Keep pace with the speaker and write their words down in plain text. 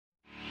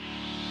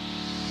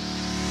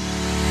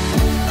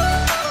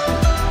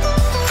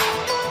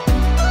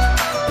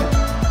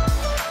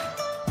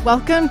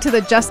Welcome to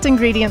the Just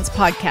Ingredients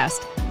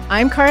podcast.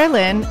 I'm Cara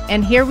Lynn,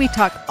 and here we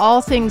talk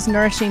all things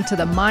nourishing to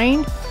the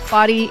mind,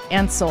 body,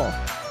 and soul.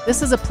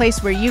 This is a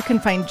place where you can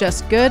find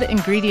just good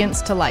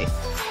ingredients to life.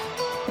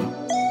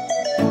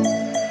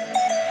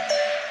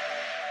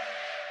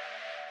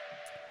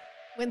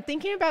 When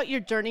thinking about your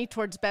journey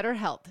towards better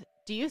health,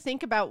 do you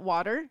think about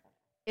water?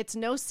 It's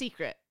no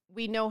secret.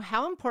 We know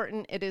how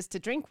important it is to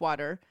drink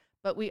water,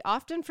 but we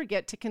often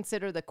forget to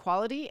consider the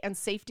quality and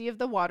safety of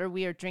the water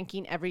we are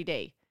drinking every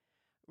day.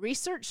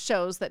 Research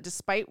shows that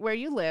despite where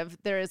you live,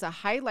 there is a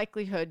high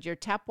likelihood your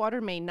tap water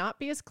may not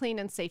be as clean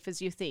and safe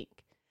as you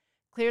think.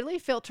 Clearly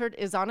Filtered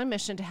is on a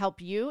mission to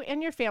help you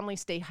and your family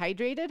stay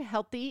hydrated,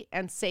 healthy,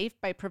 and safe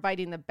by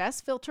providing the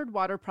best filtered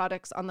water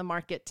products on the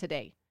market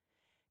today.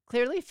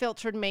 Clearly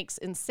Filtered makes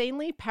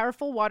insanely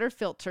powerful water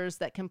filters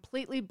that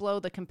completely blow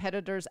the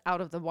competitors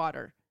out of the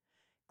water.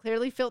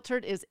 Clearly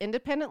Filtered is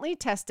independently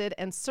tested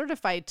and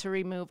certified to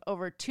remove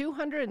over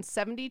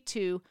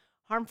 272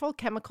 harmful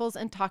chemicals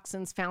and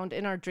toxins found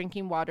in our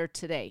drinking water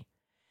today.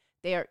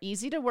 They are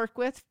easy to work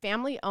with,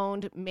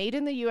 family-owned, made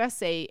in the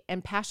USA,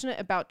 and passionate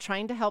about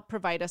trying to help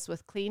provide us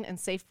with clean and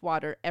safe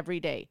water every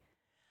day.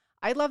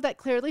 I love that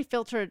Clearly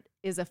Filtered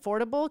is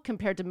affordable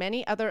compared to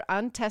many other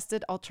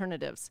untested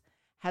alternatives,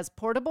 has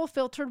portable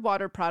filtered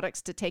water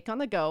products to take on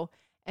the go,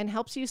 and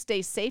helps you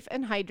stay safe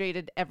and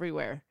hydrated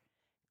everywhere.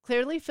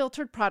 Clearly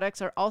Filtered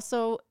products are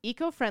also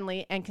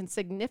eco-friendly and can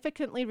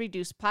significantly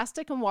reduce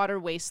plastic and water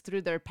waste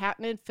through their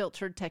patented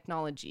filtered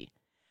technology.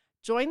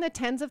 Join the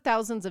tens of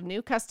thousands of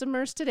new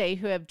customers today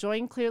who have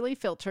joined Clearly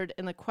Filtered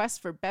in the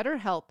quest for better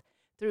health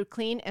through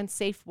clean and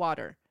safe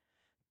water.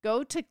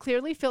 Go to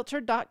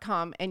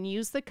clearlyfiltered.com and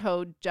use the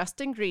code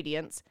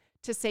JUSTINGREDIENTS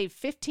to save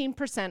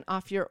 15%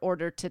 off your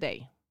order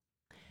today.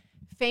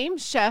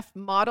 Famed chef,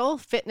 model,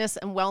 fitness,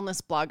 and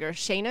wellness blogger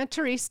Shayna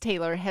Terese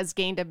Taylor has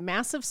gained a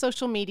massive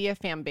social media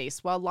fan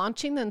base while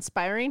launching the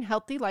inspiring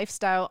healthy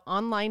lifestyle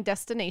online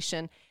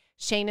destination,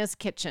 Shayna's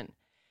Kitchen.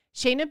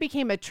 Shayna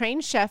became a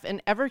trained chef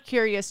and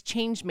ever-curious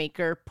change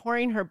maker,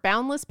 pouring her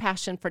boundless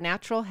passion for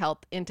natural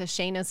health into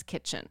Shayna's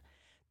Kitchen,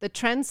 the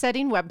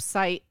trend-setting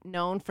website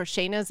known for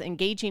Shayna's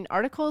engaging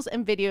articles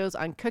and videos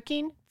on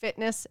cooking,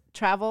 fitness,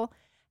 travel,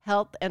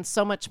 health, and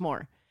so much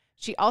more.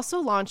 She also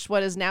launched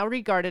what is now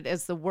regarded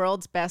as the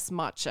world's best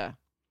matcha.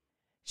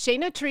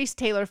 Shayna Terese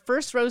Taylor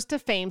first rose to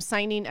fame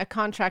signing a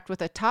contract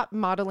with a top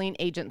modeling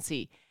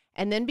agency,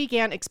 and then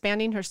began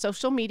expanding her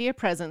social media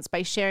presence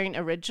by sharing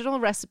original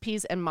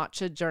recipes and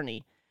matcha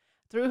journey.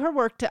 Through her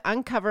work to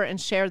uncover and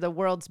share the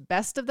world's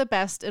best of the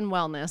best in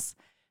wellness,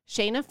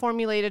 Shayna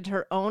formulated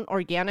her own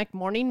organic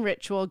morning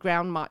ritual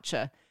ground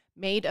matcha,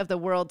 made of the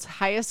world's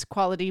highest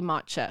quality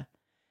matcha.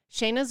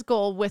 Shayna's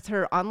goal with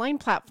her online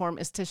platform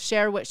is to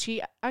share what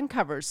she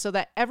uncovers so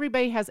that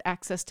everybody has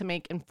access to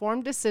make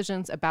informed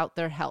decisions about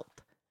their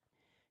health.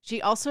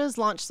 She also has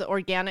launched the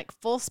organic,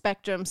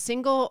 full-spectrum,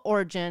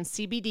 single-origin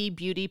CBD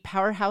beauty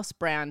powerhouse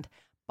brand,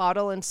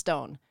 Bottle and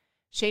Stone.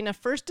 Shayna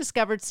first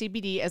discovered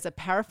CBD as a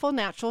powerful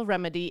natural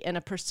remedy in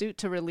a pursuit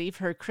to relieve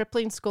her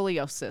crippling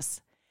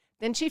scoliosis.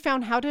 Then she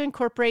found how to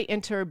incorporate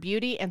into her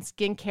beauty and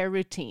skincare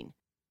routine.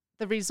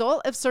 The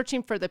result of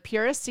searching for the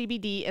purest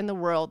CBD in the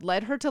world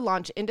led her to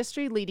launch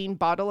industry-leading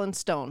Bottle and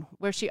Stone,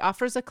 where she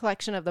offers a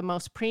collection of the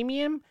most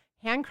premium,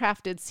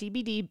 handcrafted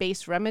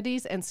CBD-based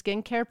remedies and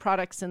skincare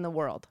products in the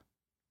world.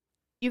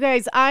 You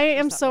guys, I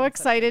am so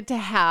excited to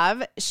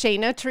have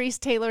Shayna Terese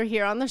Taylor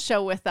here on the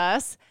show with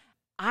us.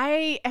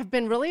 I have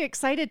been really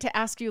excited to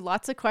ask you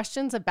lots of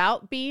questions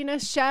about being a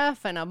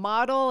chef and a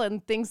model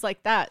and things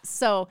like that.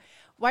 So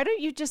why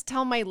don't you just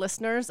tell my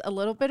listeners a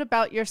little bit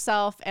about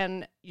yourself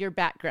and your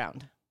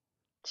background?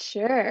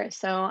 Sure.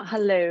 So,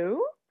 hello,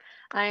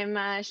 I'm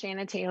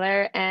Shayna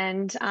Taylor,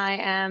 and I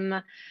am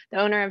the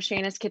owner of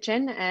Shayna's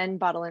Kitchen and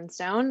Bottle and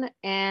Stone.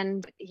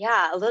 And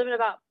yeah, a little bit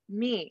about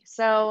me.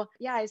 So,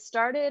 yeah, I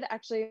started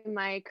actually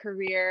my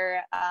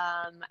career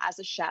as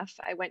a chef.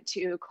 I went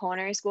to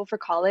culinary school for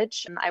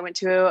college. I went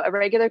to a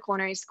regular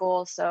culinary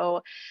school,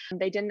 so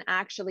they didn't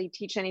actually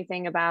teach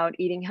anything about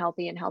eating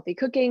healthy and healthy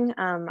cooking.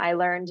 I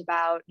learned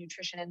about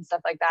nutrition and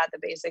stuff like that, the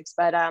basics,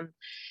 but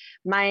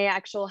my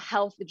actual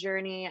health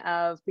journey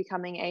of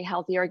becoming a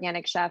healthy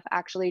organic chef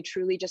actually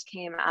truly just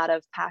came out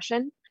of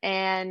passion.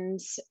 And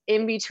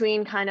in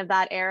between kind of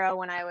that era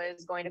when I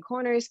was going to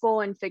culinary school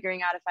and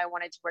figuring out if I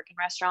wanted to work in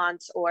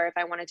restaurants or if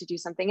I wanted to do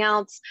something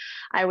else,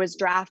 I was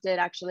drafted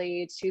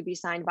actually to be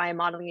signed by a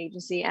modeling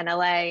agency in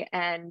LA.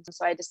 And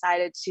so I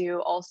decided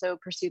to also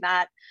pursue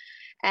that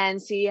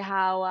and see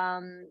how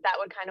that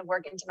would kind of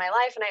work into my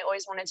life. And I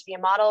always wanted to be a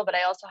model, but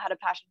I also had a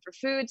passion for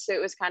food. So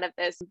it was kind of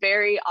this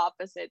very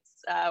opposites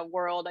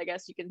world, I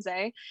guess you can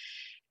say.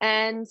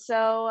 And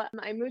so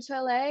I moved to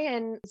LA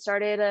and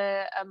started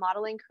a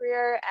modeling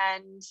career.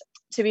 And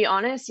to be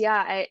honest,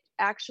 yeah, it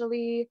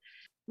actually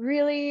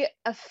really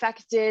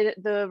affected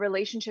the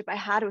relationship I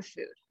had with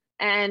food.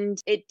 And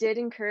it did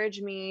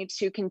encourage me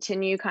to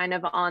continue kind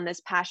of on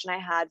this passion I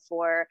had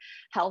for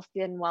health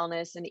and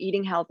wellness and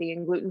eating healthy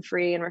and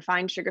gluten-free and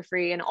refined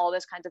sugar-free and all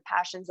those kinds of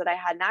passions that I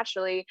had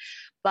naturally.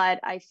 But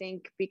I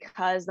think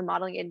because the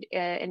modeling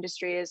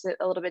industry is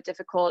a little bit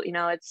difficult,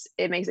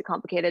 it makes it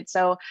complicated.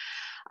 So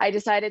I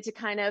decided to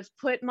kind of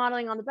put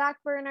modeling on the back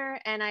burner,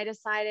 and I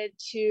decided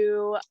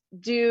to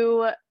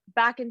do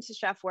back into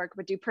chef work,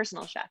 but do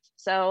personal chef.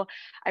 So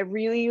I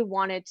really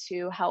wanted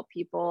to help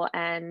people,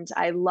 and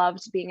I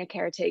loved being a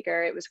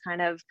caretaker.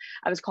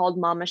 I was called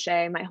Mama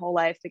Shay my whole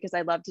life because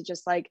I love to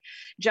just like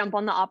jump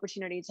on the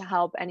opportunity to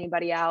help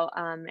anybody out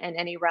in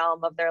any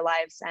realm of their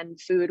lives. And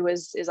food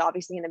is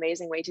obviously an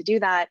amazing way to do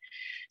that.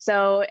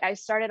 So I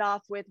started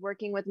off with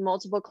working with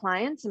multiple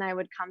clients, and I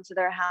would come to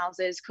their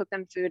houses, cook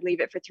them food,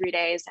 leave it for 3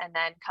 days, and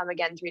then come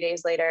again 3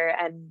 days later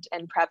and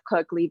prep,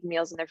 cook, leave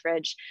meals in their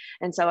fridge.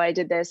 And so I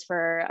did this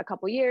for a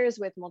couple years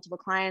with multiple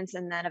clients,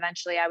 and then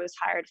eventually I was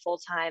hired full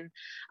time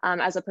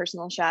as a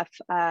personal chef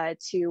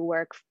to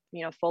work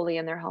fully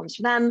in their homes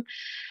for them.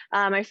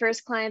 My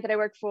first client that I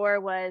worked for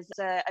was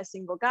a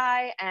single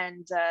guy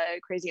and a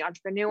crazy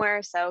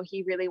entrepreneur. So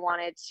he really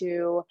wanted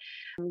to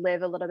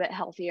live a little bit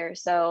healthier.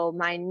 So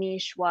my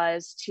niche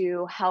was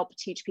to help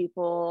teach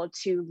people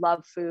to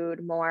love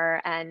food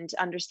more and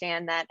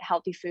understand that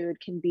healthy food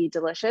can be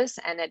delicious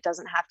and it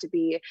doesn't have to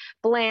be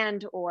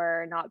bland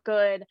or not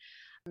good.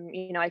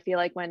 I feel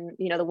like when,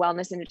 the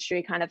wellness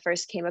industry kind of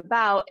first came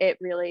about, it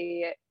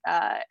really,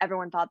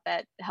 everyone thought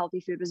that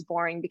healthy food was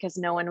boring because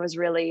no one was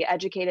really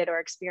educated or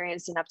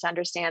experienced enough to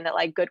understand that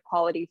like good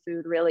quality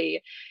food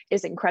really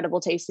is incredible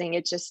tasting.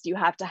 It's just, you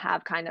have to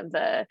have kind of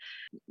the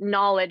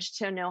knowledge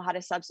to know how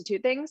to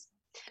substitute things.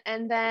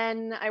 And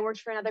then I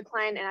worked for another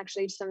client and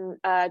actually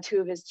two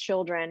of his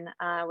children,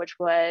 which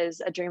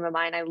was a dream of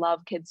mine. I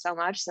love kids so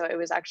much. So it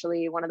was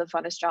actually one of the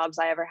funnest jobs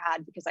I ever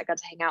had because I got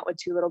to hang out with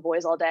two little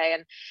boys all day.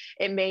 And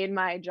it made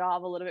my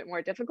job a little bit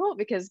more difficult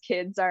because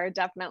kids are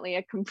definitely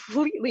a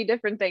completely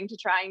different thing to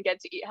try and get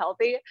to eat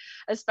healthy,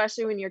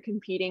 especially when you're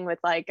competing with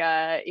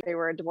they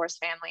were a divorced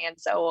family. And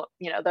so,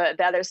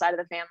 the other side of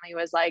the family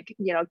was like,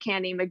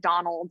 candy,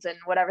 McDonald's and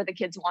whatever the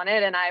kids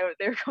wanted. And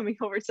they were coming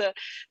over to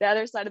the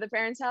other side of the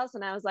parents' house.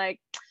 And I was like,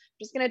 I'm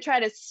just going to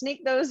try to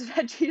sneak those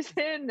veggies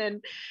in.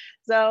 And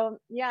so,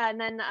 yeah. And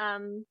then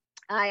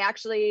I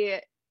actually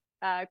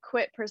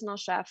quit personal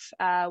chef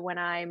when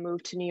I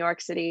moved to New York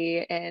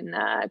City in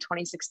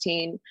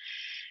 2016.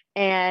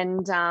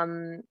 And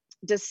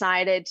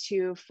decided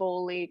to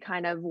fully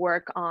kind of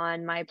work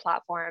on my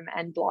platform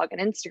and blog and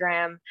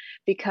Instagram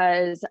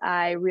because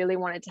I really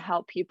wanted to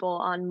help people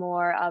on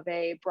more of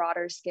a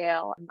broader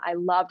scale. I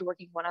loved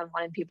working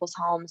one-on-one in people's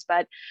homes,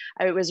 but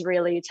I was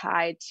really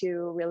tied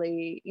to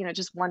really,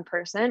 just one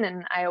person.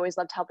 And I always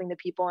loved helping the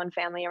people and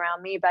family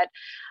around me, but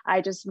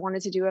I just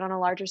wanted to do it on a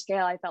larger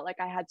scale. I felt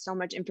like I had so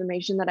much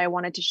information that I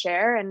wanted to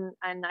share. And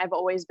I've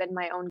always been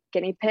my own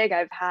guinea pig.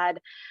 I've had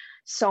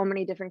so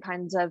many different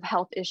kinds of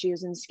health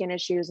issues and skin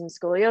issues and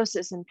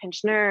scoliosis and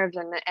pinched nerves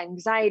and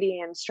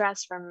anxiety and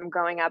stress from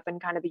growing up in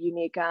kind of a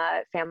unique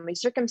family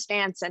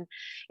circumstance. And,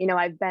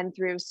 I've been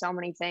through so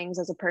many things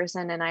as a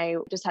person and I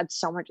just had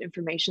so much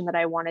information that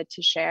I wanted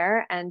to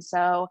share. And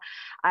so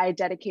I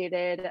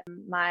dedicated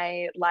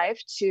my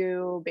life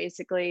to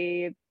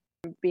basically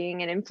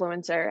being an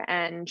influencer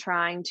and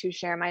trying to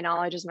share my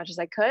knowledge as much as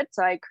I could.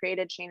 So I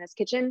created Shayna's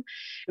Kitchen.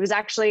 It was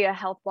actually a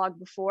health blog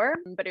before,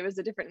 but it was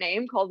a different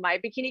name called My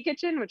Bikini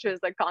Kitchen, which was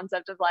the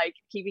concept of like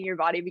keeping your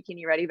body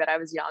bikini ready. But I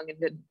was young and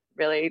didn't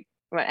really,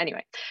 well,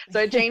 anyway.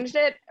 So I changed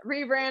it,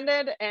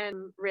 rebranded,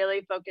 and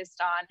really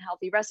focused on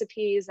healthy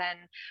recipes and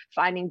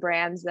finding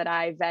brands that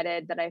I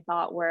vetted that I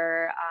thought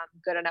were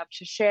good enough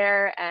to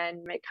share.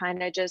 And it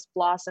kind of just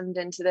blossomed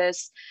into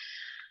this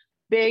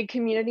big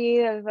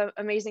community of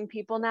amazing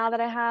people now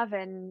that I have.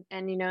 And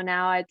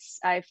now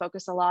I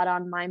focus a lot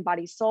on mind,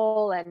 body,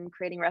 soul and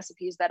creating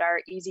recipes that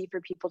are easy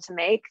for people to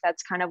make.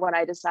 That's kind of what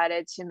I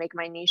decided to make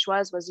my niche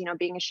was,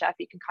 being a chef,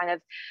 you can kind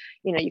of,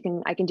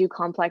 I can do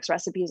complex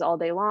recipes all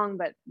day long,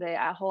 but the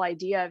whole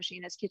idea of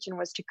Shayna's Kitchen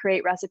was to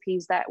create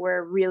recipes that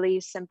were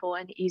really simple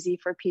and easy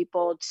for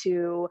people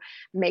to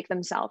make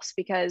themselves.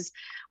 Because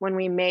when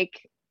we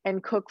make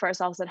and cook for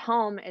ourselves at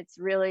home, it's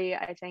really,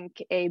 I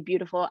think, a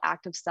beautiful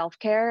act of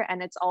self-care.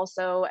 And it's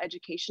also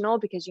educational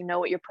because you know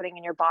what you're putting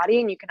in your body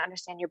and you can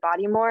understand your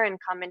body more and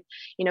come and,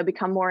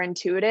 become more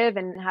intuitive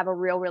and have a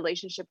real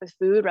relationship with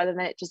food rather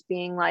than it just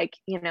being like,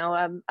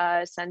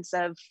 a sense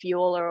of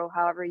fuel or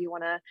however you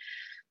want to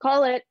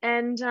call it.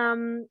 And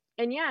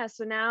yeah,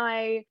 so now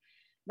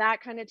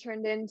that kind of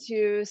turned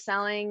into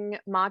selling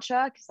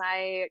matcha because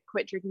I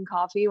quit drinking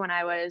coffee when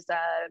I was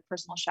a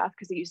personal chef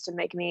because it used to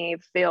make me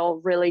feel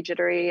really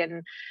jittery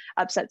and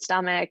upset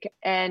stomach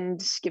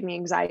and give me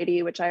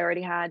anxiety, which I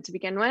already had to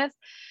begin with.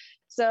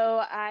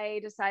 So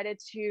I decided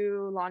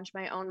to launch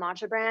my own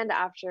matcha brand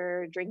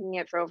after drinking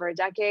it for over a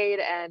decade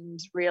and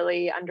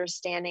really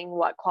understanding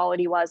what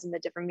quality was and the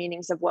different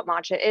meanings of what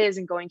matcha is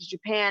and going to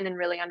Japan and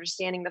really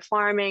understanding the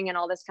farming and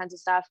all this kinds of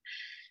stuff.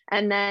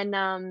 And then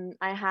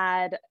I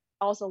had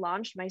also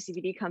launched my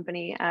CBD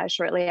company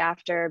shortly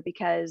after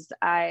because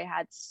I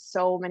had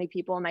so many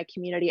people in my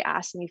community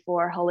ask me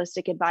for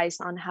holistic advice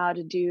on how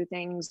to do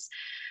things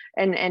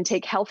and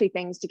take healthy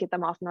things to get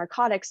them off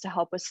narcotics to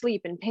help with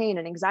sleep and pain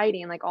and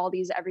anxiety and like all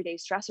these everyday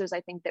stressors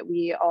I think that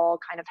we all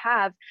kind of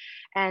have.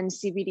 And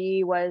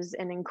CBD was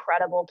an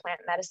incredible plant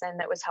medicine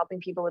that was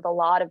helping people with a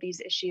lot of these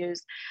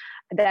issues,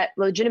 that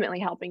legitimately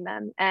helping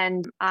them.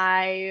 And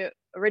I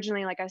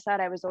originally, like I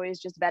said, I was always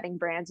just vetting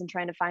brands and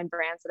trying to find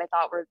brands that I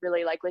thought were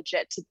really like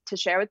legit to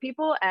share with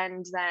people.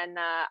 And then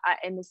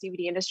in the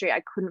CBD industry,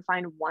 I couldn't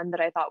find one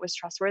that I thought was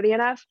trustworthy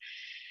enough.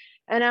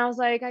 And I was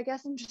like, I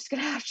guess I'm just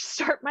going to have to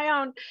start my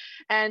own.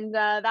 And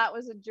that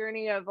was a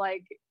journey of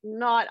like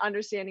not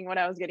understanding what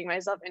I was getting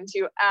myself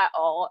into at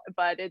all.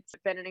 But it's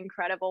been an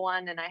incredible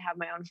one. And I have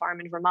my own farm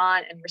in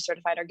Vermont and we're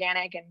certified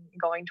organic and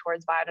going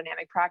towards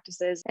biodynamic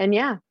practices. And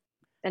yeah,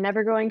 an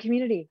ever growing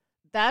community.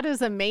 That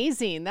is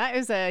amazing. That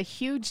is a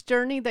huge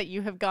journey that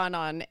you have gone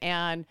on.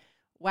 And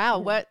wow,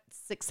 what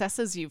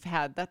successes you've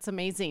had. That's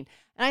amazing.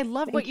 And I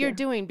love what you're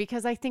doing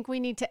because I think we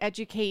need to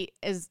educate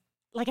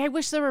I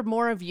wish there were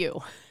more of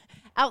you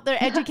out there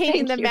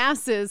educating the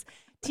masses,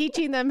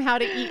 teaching them how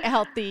to eat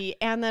healthy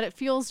and that it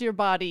fuels your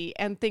body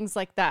and things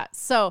like that.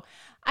 So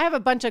I have a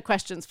bunch of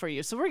questions for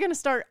you. So we're going to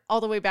start all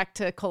the way back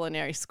to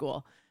culinary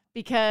school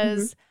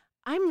because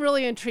I'm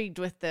really intrigued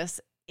with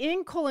this.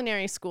 In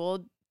culinary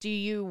school, do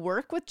you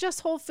work with just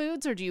whole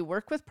foods or do you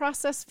work with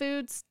processed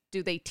foods?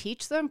 Do they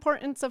teach the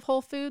importance of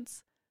whole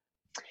foods?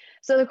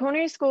 So the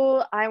culinary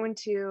school I went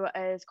to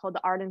is called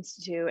the Art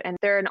Institute, and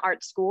they're an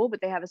art school, but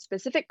they have a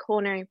specific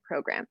culinary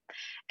program.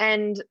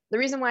 And the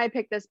reason why I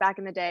picked this back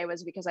in the day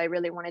was because I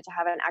really wanted to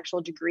have an actual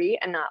degree,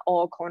 and not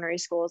all culinary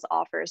schools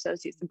offer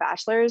associates and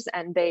bachelors,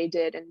 and they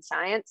did in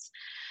science.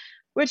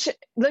 Which,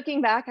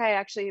 looking back, I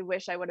actually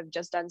wish I would have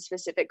just done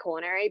specific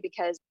culinary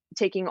because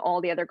taking all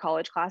the other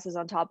college classes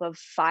on top of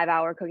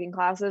 5-hour cooking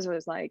classes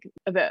was like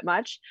a bit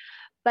much.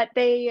 But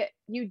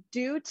you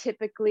do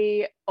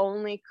typically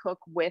only cook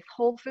with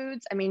whole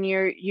foods. I mean,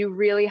 you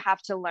really have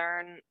to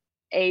learn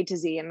A to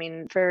Z. I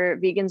mean, for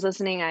vegans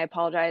listening, I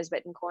apologize,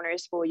 but in culinary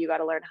school, you got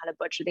to learn how to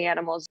butcher the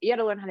animals. You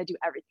got to learn how to do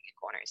everything in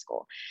culinary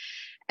school.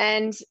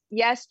 And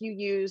yes, you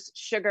use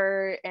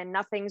sugar and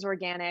nothing's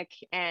organic.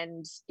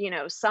 And,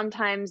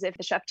 sometimes if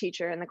the chef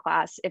teacher in the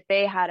class, if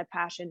they had a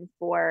passion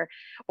for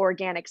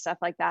organic stuff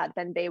like that,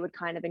 then they would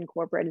kind of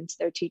incorporate into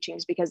their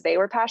teachings because they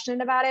were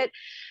passionate about it.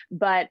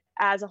 But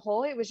as a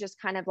whole, it was just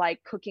kind of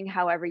like cooking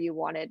however you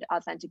wanted,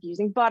 authentic,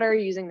 using butter,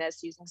 using this,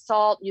 using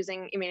salt,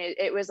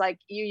 it was like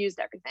you used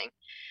everything.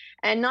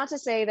 And not to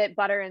say that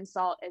butter and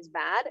salt is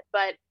bad,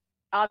 but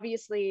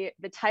obviously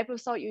the type of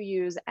salt you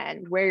use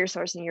and where you're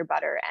sourcing your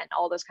butter and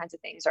all those kinds of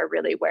things are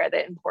really where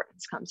the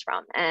importance comes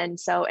from. And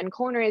so in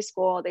culinary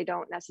school, they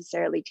don't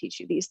necessarily teach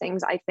you these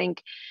things. I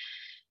think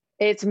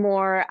it's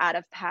more out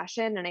of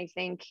passion. And I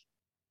think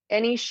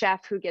any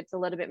chef who gets a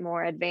little bit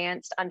more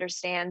advanced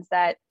understands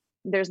that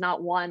there's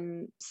not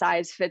one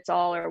size fits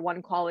all or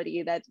one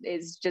quality that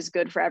is just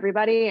good for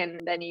everybody. And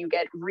then you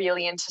get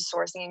really into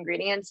sourcing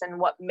ingredients.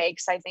 And what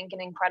makes, I think, an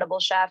incredible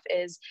chef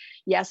is,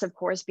 yes, of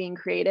course, being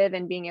creative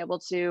and being able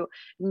to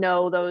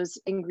know those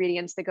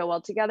ingredients that go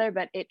well together.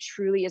 But it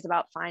truly is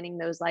about finding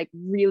those like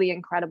really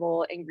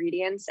incredible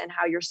ingredients and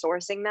how you're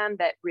sourcing them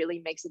that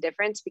really makes a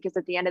difference. Because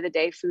at the end of the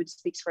day, food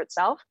speaks for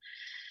itself.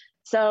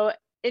 So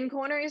in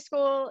culinary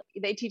school,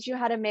 they teach you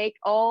how to make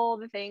all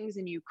the things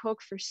and you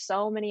cook for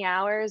so many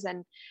hours.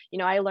 And,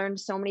 I learned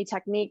so many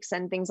techniques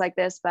and things like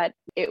this, but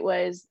it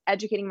was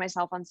educating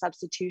myself on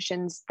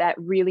substitutions that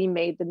really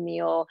made the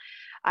meal,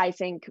 I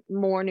think,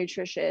 more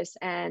nutritious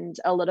and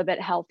a little bit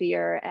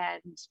healthier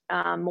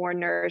and more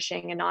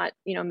nourishing and not,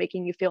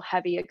 making you feel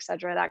heavy,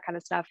 etc. That kind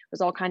of stuff was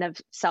all kind of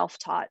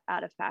self-taught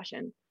out of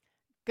passion.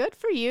 Good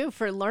for you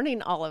for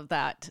learning all of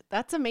that.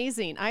 That's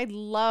amazing. I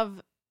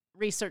love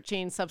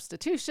researching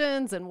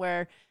substitutions and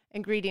where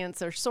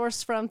ingredients are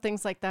sourced from,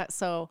 things like that.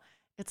 So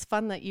it's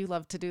fun that you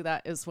love to do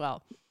that as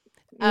well.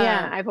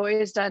 Yeah, I've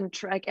always done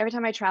like every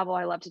time I travel,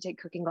 I love to take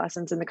cooking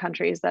lessons in the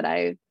countries that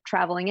I'm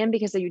traveling in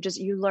because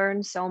you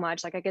learn so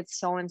much. Like I get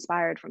so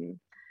inspired from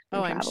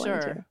traveling. I'm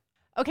sure. Too.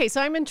 Okay,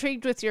 so I'm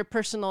intrigued with your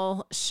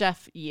personal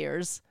chef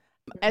years.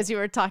 As you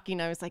were talking,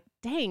 I was like,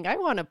 dang, I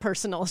want a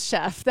personal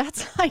chef.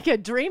 That's like a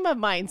dream of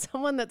mine.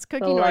 Someone that's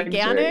cooking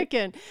organic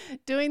and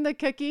doing the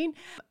cooking.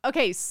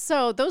 Okay,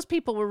 so those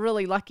people were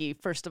really lucky,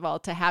 first of all,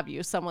 to have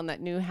you, someone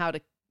that knew how to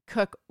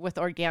cook with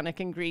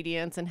organic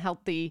ingredients and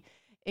healthy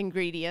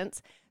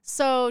ingredients.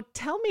 So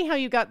tell me how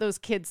you got those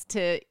kids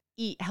to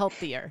eat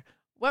healthier.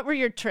 What were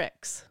your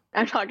tricks?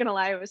 I'm not going to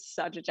lie, it was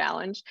such a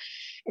challenge.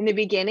 In the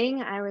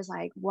beginning, I was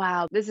like,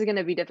 wow, this is going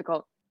to be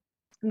difficult.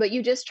 But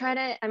you just try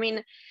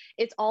to,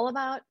 it's all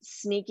about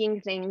sneaking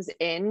things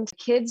in.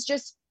 Kids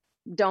just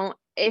don't,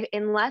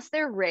 unless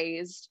they're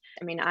raised.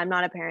 I'm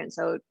not a parent,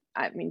 so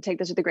take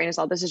this with a grain of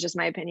salt. This is just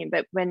my opinion.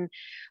 But when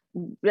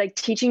like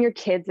teaching your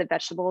kids that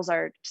vegetables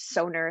are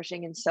so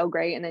nourishing and so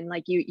great, and then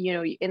like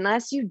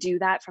unless you do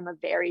that from a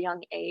very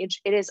young age,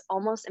 it is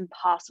almost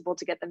impossible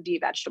to get them to eat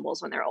vegetables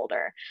when they're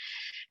older.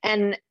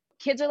 And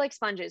kids are like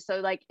sponges. So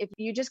like, if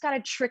you just got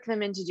to trick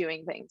them into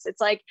doing things,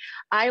 it's like,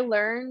 I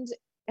learned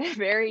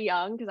very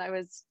young, because I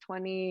was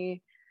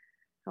 20,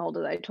 how old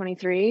was I?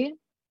 23,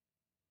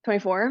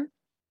 24,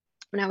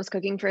 when I was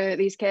cooking for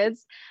these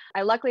kids.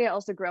 Luckily, I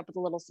also grew up with a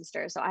little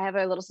sister. So I have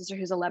a little sister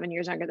who's 11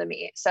 years younger than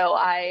me. So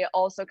I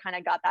also kind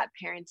of got that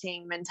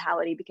parenting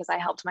mentality because I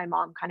helped my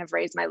mom kind of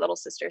raise my little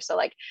sister. So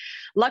like,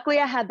 luckily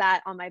I had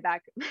that on my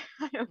back,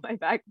 my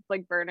back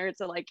like burner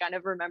to like kind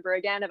of remember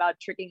again about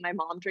tricking my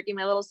mom, tricking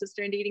my little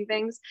sister into eating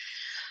things.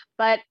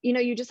 But,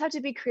 you just have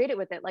to be creative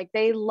with it. Like,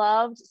 they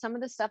loved some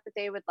of the stuff that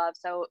they would love.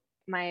 So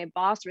my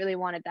boss really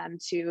wanted them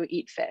to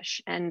eat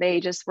fish, and they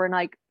just were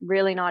like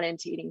really not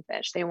into eating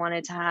fish. They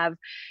wanted to have,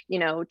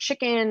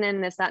 chicken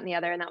and this, that, and the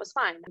other. And that was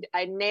fine.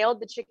 I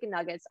nailed the chicken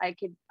nuggets.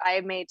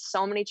 I made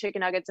so many chicken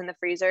nuggets in the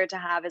freezer to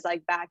have as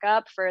like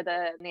backup for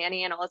the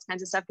nanny and all this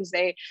kinds of stuff, because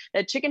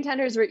the chicken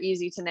tenders were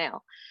easy to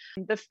nail.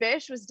 The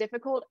fish was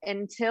difficult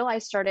until I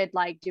started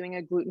like doing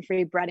a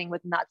gluten-free breading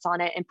with nuts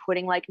on it and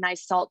putting like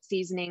nice salt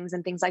seasonings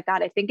and things like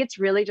that. I think it's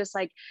really just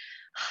like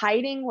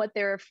hiding what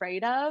they're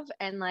afraid of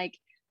and like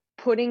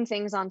putting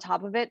things on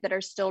top of it that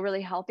are still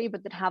really healthy,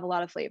 but that have a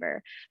lot of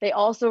flavor. They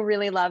also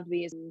really loved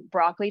these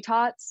broccoli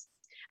tots.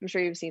 I'm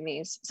sure you've seen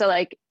these. So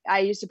like, I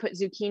used to put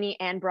zucchini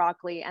and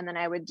broccoli, and then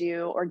I would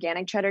do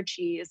organic cheddar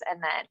cheese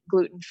and then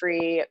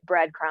gluten-free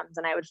breadcrumbs,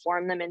 and I would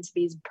form them into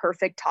these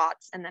perfect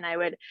tots, and then I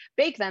would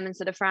bake them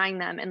instead of frying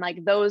them. And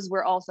like, those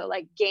were also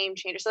like game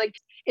changers. So like,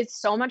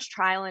 it's so much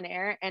trial and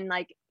error, and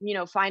like,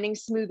 finding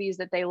smoothies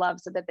that they love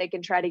so that they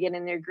can try to get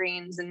in their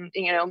greens, and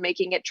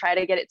try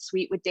to get it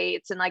sweet with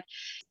dates. And like,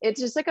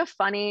 it's just like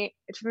for me,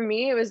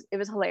 it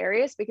was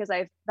hilarious, because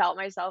I felt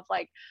myself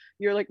like,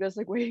 you're like this,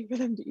 like waiting for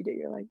them to eat it.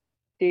 You're like,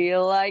 do you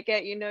like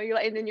it?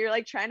 And then you're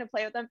like trying to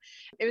play with them.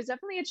 It was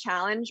definitely a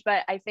challenge,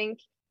 but I think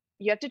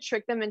you have to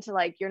trick them into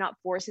like, you're not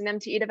forcing them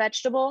to eat a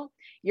vegetable.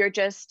 You're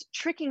just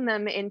tricking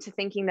them into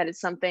thinking that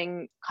it's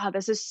something, God,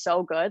 this is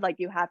so good. Like,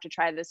 you have to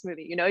try this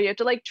movie. You have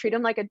to like treat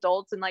them like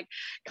adults and like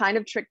kind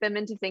of trick them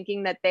into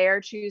thinking that they're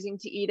choosing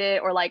to eat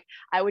it. Or like,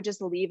 I would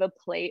just leave a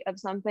plate of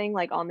something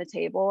like on the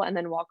table and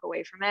then walk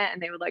away from it.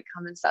 And they would like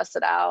come and suss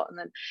it out. And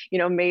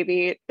then,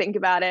 maybe think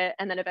about it.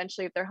 And then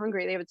eventually, if they're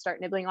hungry, they would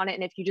start nibbling on it.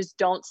 And if you just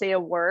don't say a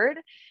word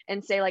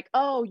and say like,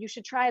 oh, you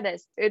should try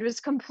this, it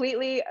was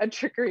completely a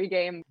trickery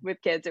game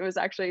with kids. It was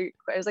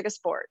like a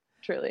sport,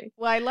 truly.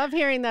 Well, I love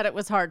hearing that it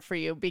was hard for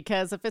you,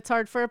 because if it's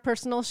hard for a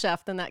personal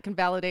chef, then that can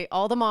validate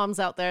all the moms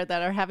out there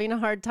that are having a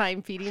hard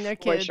time feeding their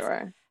kids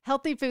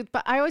healthy food.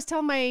 But I always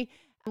tell my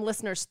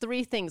listeners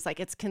 3 things.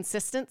 Like, it's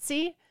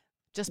consistency.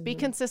 Just be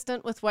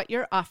consistent with what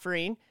you're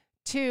offering.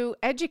 2,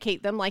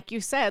 educate them. Like you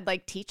said,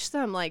 like teach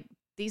them like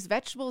these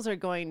vegetables are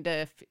going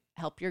to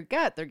help your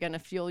gut. They're going to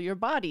fuel your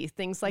body,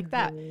 things like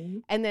that.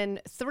 And then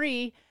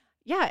 3,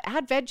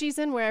 add veggies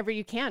in wherever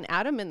you can.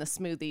 Add them in the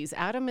smoothies,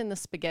 add them in the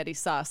spaghetti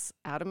sauce,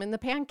 add them in the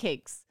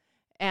pancakes.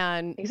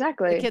 And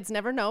exactly, the kids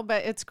never know,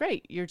 but it's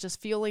great. You're just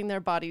fueling their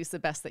bodies the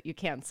best that you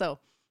can. So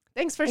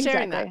thanks for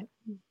sharing that.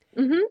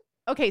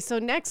 Okay, so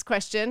next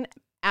question.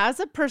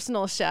 As a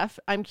personal chef,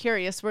 I'm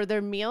curious, were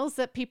there meals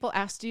that people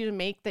asked you to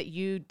make that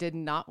you did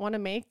not want to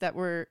make, that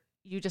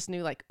you just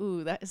knew like,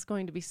 ooh, that is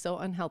going to be so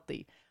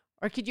unhealthy?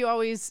 Or could you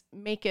always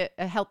make it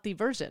a healthy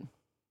version?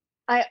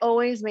 I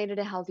always made it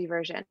a healthy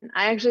version.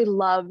 I actually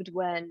loved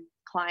when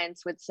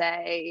clients would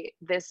say,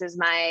 this is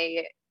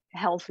my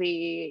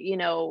healthy,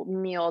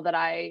 meal that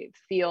I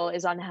feel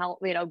is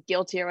unhealthy,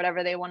 guilty, or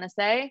whatever they want to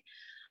say.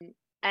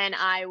 And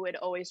I would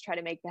always try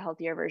to make the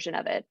healthier version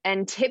of it.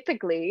 And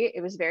typically,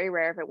 it was very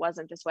rare if it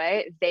wasn't this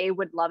way, they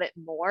would love it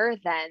more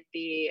than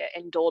the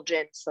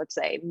indulgence, let's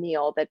say,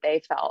 meal that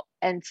they felt.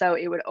 And so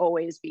it would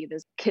always be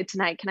this, kid,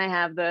 tonight, can I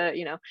have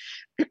the,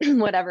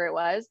 whatever it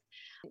was.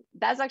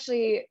 That's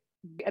actually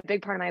a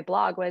big part of my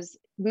blog, was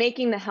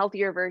making the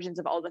healthier versions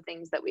of all the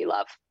things that we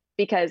love.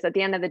 Because at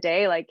the end of the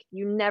day, like,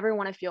 you never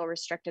want to feel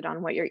restricted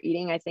on what you're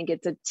eating. I think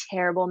it's a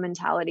terrible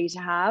mentality to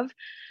have.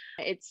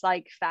 It's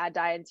like fad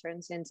diets, for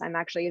instance. I'm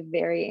actually a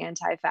very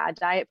anti-fad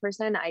diet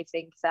person. I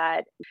think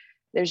that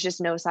there's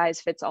just no size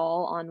fits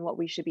all on what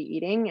we should be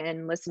eating,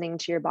 and listening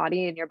to your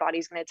body, and your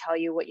body's going to tell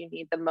you what you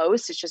need the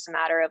most. It's just a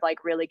matter of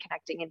like really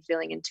connecting and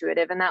feeling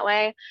intuitive in that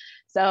way.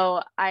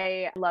 So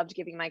I loved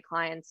giving my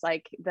clients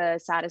like the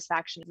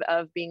satisfaction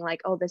of being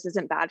like, oh, this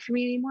isn't bad for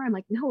me anymore. I'm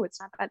like, no,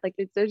 it's not bad. Like,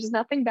 there's just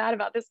nothing bad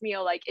about this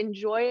meal. Like,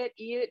 enjoy it,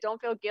 eat it. Don't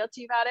feel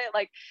guilty about it.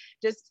 Like,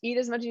 just eat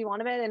as much as you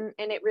want of it.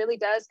 And it really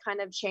does kind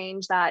of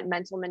change that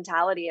mental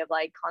mentality of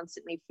like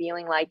constantly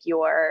feeling like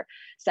you're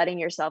setting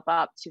yourself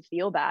up to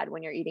feel bad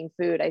when you're eating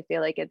food. I feel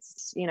like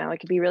it's, it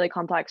could be really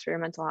complex for your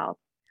mental health.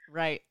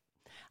 Right.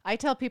 I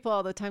tell people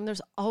all the time,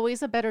 there's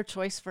always a better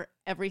choice for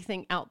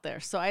everything out there.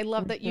 So I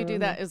love that you do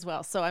that as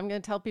well. So I'm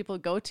going to tell people,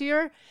 go to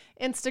your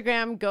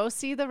Instagram, go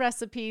see the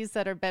recipes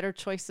that are better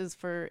choices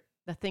for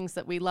the things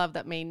that we love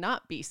that may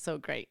not be so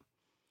great.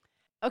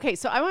 Okay.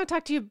 So I want to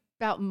talk to you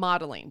about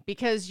modeling,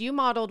 because you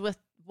modeled with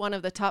one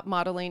of the top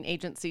modeling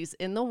agencies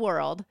in the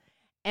world.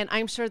 And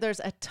I'm sure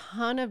there's a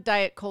ton of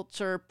diet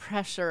culture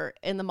pressure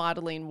in the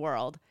modeling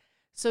world.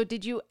 So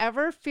did you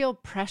ever feel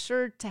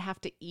pressured to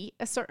have to eat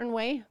a certain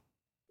way?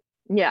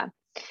 Yeah.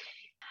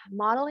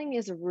 Modeling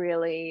is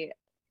really,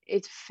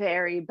 it's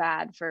very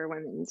bad for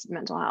women's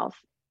mental health.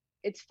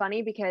 It's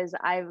funny because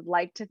I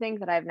like to think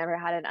that I've never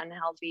had an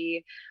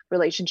unhealthy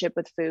relationship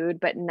with food,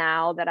 but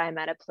now that I'm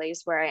at a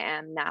place where I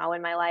am now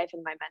in my life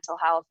and my mental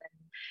health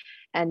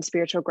and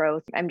spiritual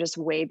growth, I'm just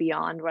way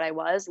beyond what I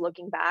was.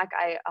 Looking back,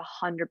 I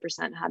 100%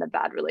 had a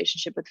bad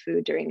relationship with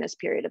food during this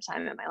period of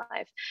time in my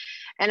life.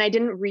 And I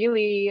didn't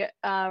really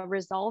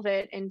resolve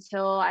it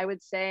until I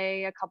would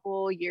say a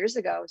couple years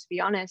ago, to be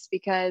honest,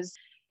 because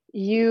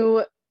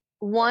you,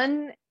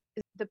 one,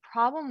 the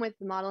problem with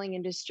the modeling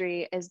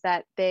industry is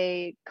that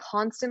they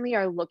constantly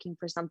are looking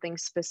for something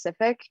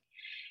specific.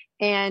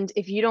 And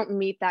if you don't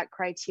meet that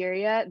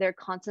criteria, they're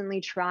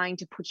constantly trying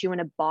to put you in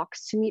a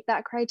box to meet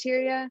that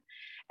criteria.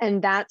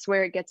 And that's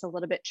where it gets a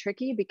little bit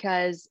tricky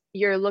because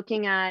you're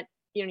looking at,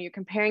 you're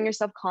comparing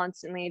yourself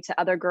constantly to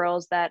other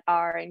girls that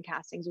are in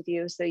castings with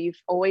you. So you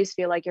always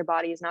feel like your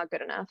body is not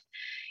good enough.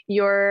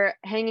 You're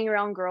hanging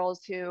around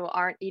girls who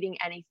aren't eating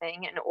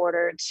anything in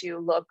order to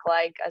look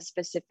like a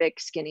specific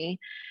skinny.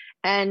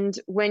 And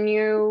when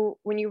you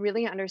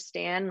really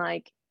understand,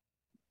 like,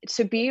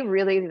 to be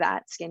really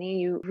that skinny,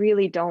 you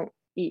really don't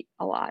eat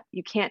a lot.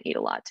 You can't eat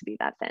a lot to be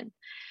that thin.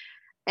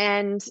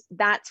 And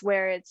that's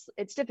where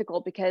it's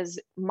difficult because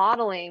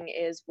modeling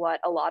is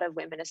what a lot of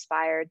women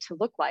aspire to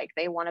look like.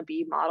 They want to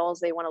be models.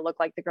 They want to look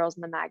like the girls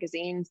in the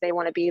magazines. They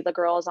want to be the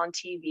girls on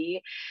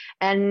TV.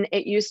 And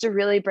it used to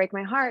really break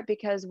my heart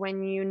because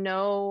when you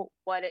know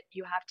what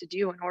you have to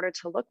do in order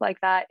to look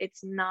like that,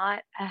 it's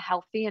not a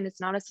healthy and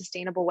it's not a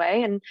sustainable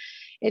way. And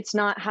it's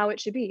not how it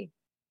should be.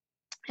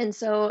 And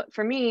so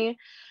for me,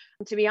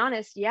 to be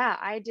honest, yeah,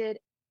 I did.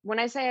 When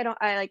I say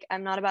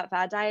I'm not about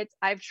fad diets,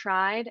 I've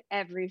tried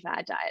every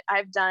fad diet.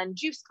 I've done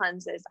juice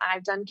cleanses,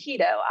 I've done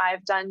keto,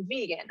 I've done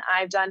vegan,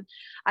 I've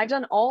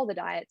done all the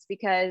diets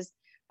because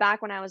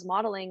back when I was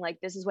modeling, like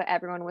this is what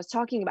everyone was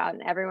talking about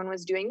and everyone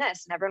was doing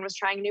this and everyone was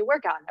trying a new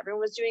workout and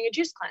everyone was doing a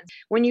juice cleanse.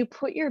 When you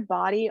put your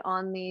body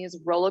on these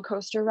roller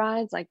coaster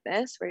rides like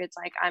this, where it's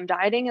like, I'm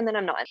dieting and then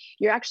I'm not,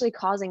 you're actually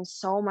causing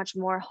so much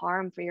more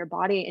harm for your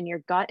body and your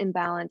gut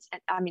imbalance.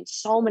 And I mean,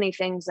 so many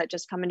things that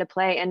just come into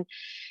play. And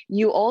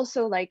you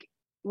also like,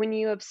 when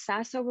you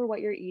obsess over what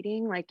you're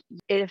eating, like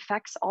it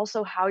affects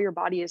also how your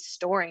body is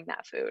storing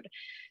that food.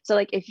 So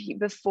like if you,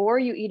 before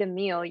you eat a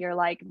meal, you're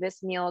like,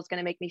 this meal is going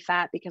to make me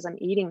fat because I'm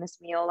eating this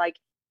meal. Like,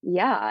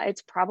 yeah,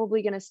 it's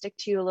probably going to stick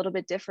to you a little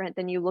bit different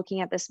than you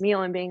looking at this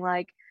meal and being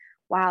like,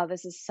 wow,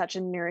 this is such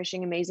a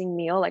nourishing, amazing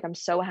meal. Like, I'm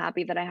so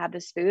happy that I have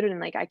this food. And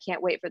like, I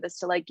can't wait for this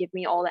to like give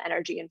me all the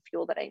energy and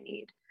fuel that I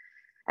need.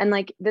 And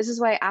like, this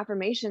is why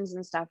affirmations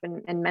and stuff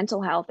and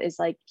mental health is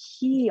like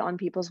key on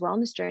people's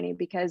wellness journey,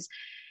 because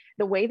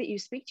the way that you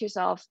speak to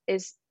yourself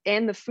is,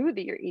 and the food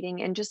that you're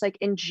eating and just like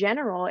in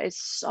general is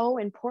so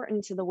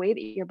important to the way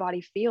that your body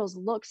feels,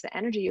 looks, the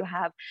energy you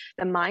have,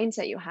 the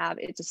mindset you have.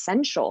 It's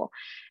essential.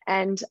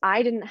 And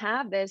I didn't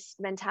have this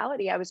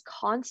mentality. I was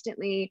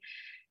constantly,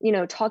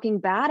 talking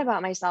bad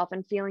about myself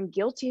and feeling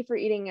guilty for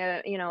eating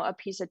a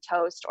piece of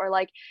toast, or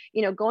like,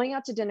 going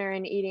out to dinner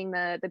and eating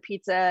the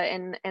pizza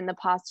and the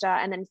pasta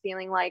and then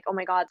feeling like, oh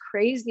my God,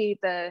 crazy,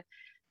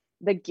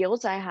 the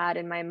guilt I had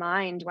in my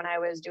mind when I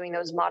was doing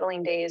those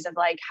modeling days of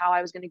like how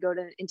I was going to go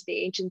into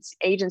the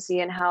agency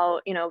and how,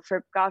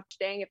 for gosh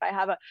dang, if I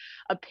have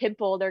a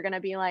pimple, they're going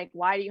to be like,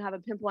 why do you have a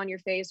pimple on your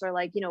face? Or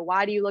like,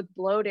 why do you look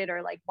bloated?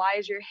 Or like, why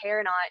is your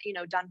hair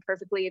not, done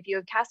perfectly if you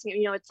have casting?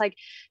 It's like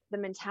the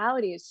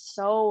mentality is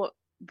so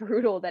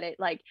brutal that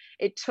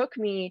it took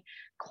me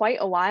quite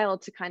a while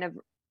to kind of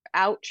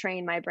out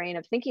train my brain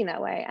of thinking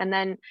that way. And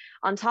then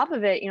on top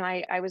of it,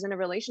 I was in a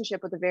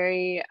relationship with a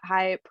very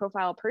high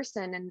profile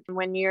person. And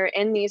when you're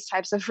in these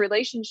types of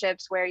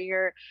relationships where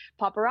you're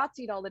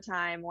paparazzied all the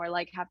time, or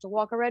like have to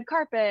walk a red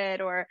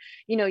carpet, or,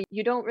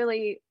 you don't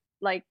really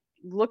like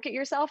look at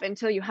yourself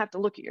until you have to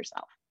look at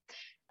yourself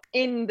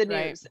in the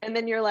Right. news. And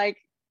then you're like,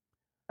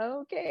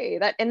 okay,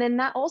 and then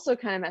that also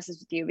kind of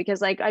messes with you,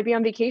 because like I'd be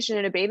on vacation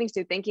in a bathing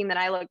suit thinking that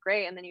I look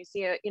great. And then you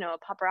see a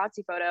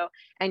paparazzi photo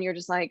and you're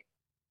just like,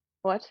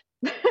 what?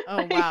 Oh,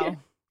 Like, wow.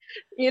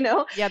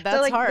 Yeah, so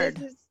that's like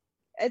hard.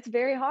 it's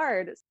very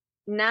hard.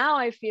 Now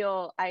I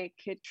feel I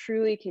could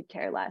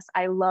care less.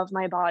 I love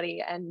my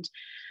body. And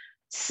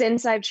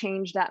since I've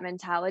changed that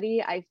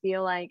mentality, I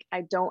feel like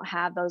I don't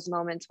have those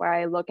moments where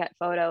I look at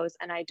photos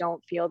and I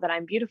don't feel that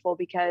I'm beautiful,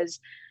 because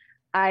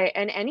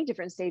in any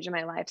different stage of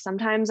my life,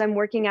 sometimes I'm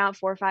working out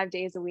 4 or 5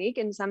 days a week,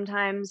 and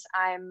sometimes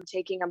I'm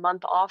taking a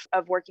month off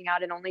of working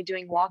out and only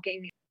doing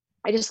walking.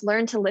 I just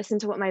learned to listen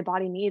to what my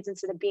body needs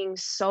instead of being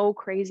so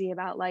crazy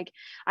about like,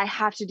 I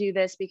have to do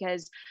this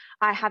because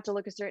I have to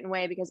look a certain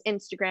way because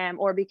Instagram,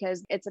 or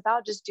because it's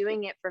about just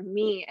doing it for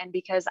me and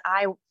because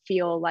I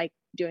feel like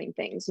doing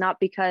things, not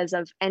because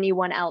of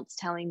anyone else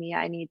telling me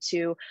I need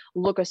to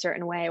look a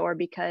certain way, or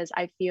because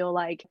I feel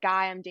like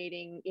guy I'm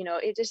dating,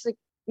 it just like,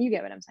 you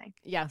get what I'm saying.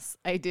 Yes,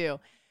 I do. Yeah.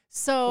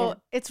 So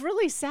it's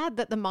really sad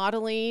that the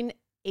modeling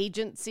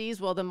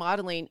agencies, well, the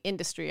modeling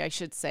industry, I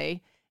should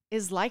say,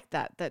 is like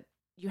that,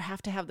 you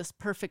have to have this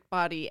perfect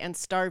body and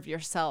starve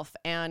yourself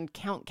and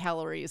count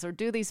calories or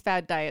do these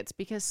fad diets,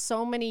 because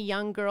so many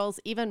young girls,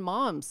 even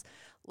moms,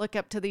 look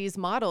up to these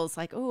models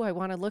like, oh, I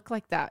want to look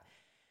like that.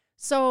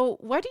 So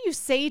what do you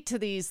say to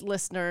these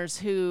listeners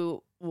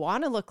who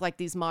want to look like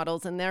these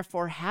models and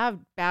therefore have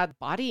bad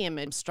body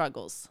image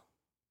struggles?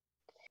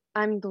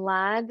 I'm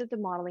glad that the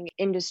modeling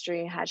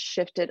industry has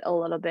shifted a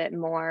little bit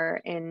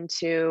more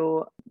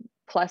into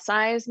plus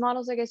size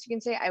models, I guess you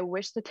can say. I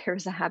wish that there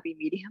was a happy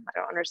medium. I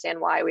don't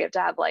understand why we have to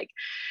have like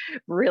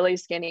really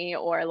skinny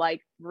or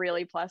like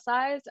really plus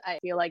size. I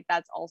feel like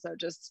that's also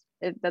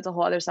that's a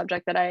whole other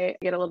subject that I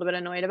get a little bit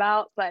annoyed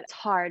about, but it's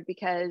hard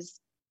because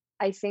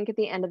I think at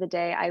the end of the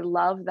day, I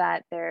love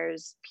that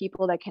there's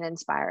people that can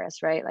inspire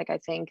us, right? Like, I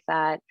think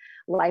that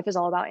life is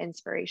all about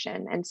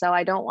inspiration. And so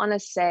I don't want to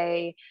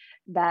say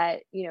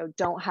that,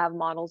 don't have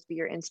models be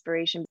your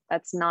inspiration.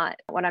 That's not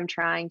what I'm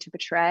trying to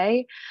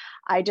portray.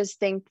 I just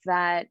think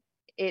that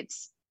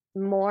it's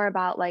more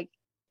about like,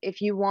 if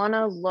you want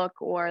to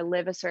look or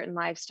live a certain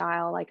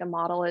lifestyle like a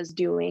model is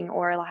doing,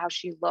 or how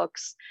she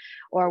looks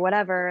or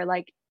whatever,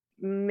 like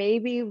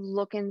maybe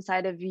look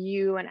inside of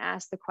you and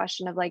ask the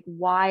question of like,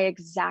 why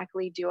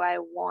exactly do I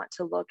want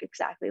to look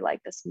exactly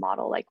like this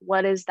model? Like,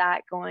 what is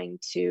that going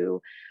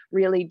to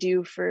really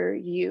do for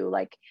you?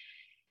 Like,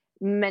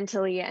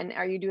 mentally, and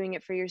are you doing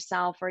it for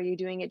yourself, or are you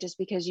doing it just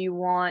because you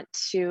want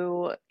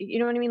to, you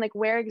know what I mean? Like,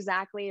 where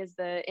exactly is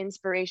the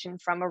inspiration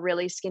from a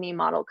really skinny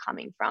model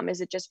coming from?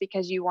 Is it just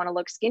because you want to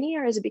look skinny,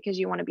 or is it because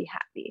you want to be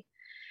happy?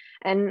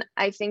 And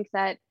I think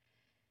that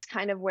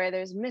kind of where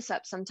there's miss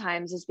up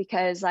sometimes is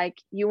because like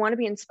you want to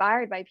be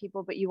inspired by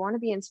people, but you want to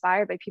be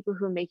inspired by people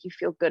who make you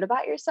feel good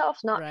about yourself,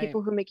 not Right.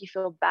 people who make you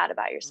feel bad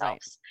about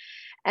yourselves.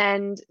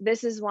 And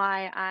this is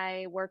why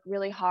I work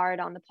really hard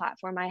on the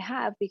platform I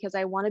have, because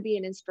I want to be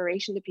an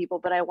inspiration to people,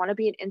 but I want to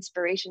be an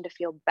inspiration to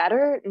feel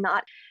better,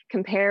 not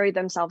compare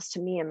themselves to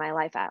me in my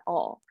life at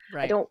all.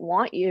 I don't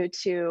want you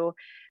to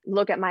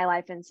look at my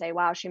life and say,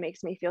 wow, she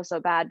makes me feel so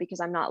bad because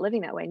I'm not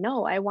living that way.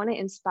 No, I want to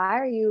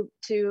inspire you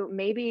to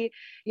maybe,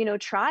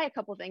 try a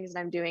couple things that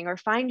I'm doing, or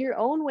find your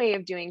own way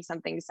of doing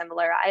something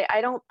similar.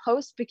 I don't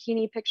post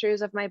bikini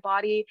pictures of my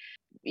body,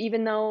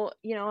 even though,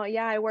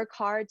 yeah, I work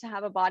hard to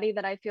have a body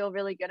that I feel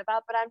really good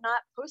about, but I'm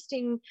not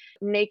posting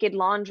naked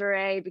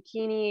lingerie,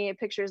 bikini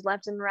pictures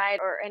left and right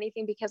or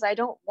anything, because I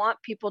don't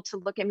want people to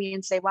look at me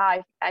and say,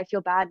 wow, I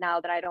feel bad now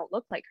that I don't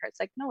look like her. It's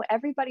like, no,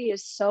 everybody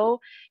is so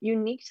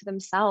unique to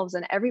themselves,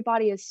 and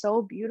everybody is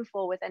so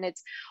beautiful within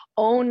its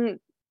own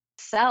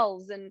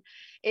selves. And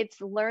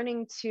it's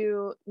learning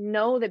to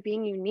know that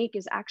being unique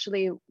is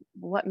actually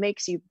what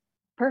makes you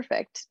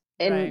perfect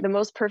in the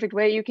most perfect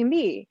way you can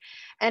be.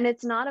 And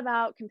it's not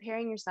about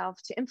comparing yourself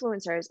to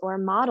influencers or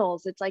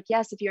models. It's like,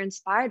 yes, if you're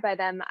inspired by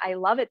them, I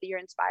love it that you're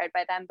inspired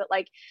by them, but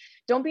like,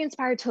 don't be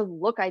inspired to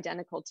look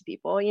identical to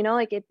people,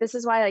 this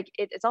is why like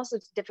it's also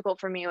difficult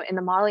for me in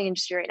the modeling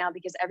industry right now,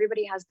 because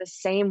everybody has the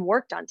same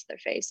work done to their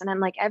face. And I'm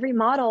like, every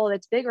model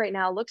that's big right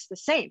now looks the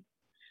same,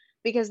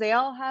 because they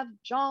all have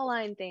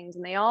jawline things,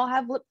 and they all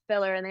have lip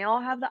filler, and they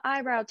all have the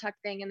eyebrow tuck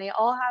thing, and they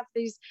all have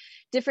these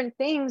different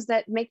things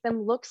that make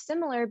them look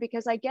similar.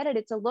 Because I get it,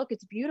 it's a look,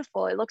 it's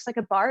beautiful, it looks like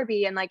a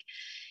Barbie, and like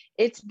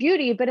it's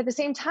beauty, but at the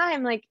same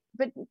time, like,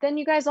 but then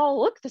you guys all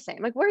look the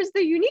same. Like, where's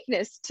the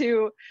uniqueness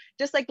to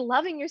just like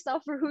loving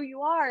yourself for who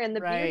you are, and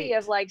the beauty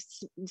of like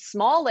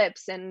small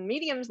lips and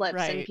medium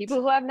lips and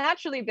people who have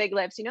naturally big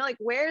lips, like,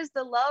 where's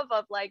the love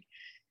of like,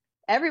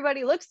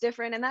 everybody looks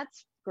different, and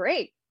that's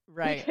great.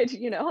 Right.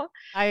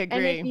 I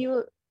agree. And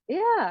if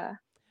yeah.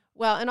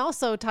 Well, and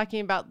also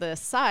talking about the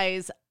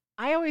size,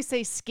 I always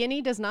say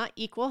skinny does not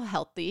equal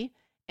healthy,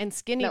 and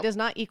skinny does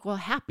not equal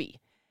happy.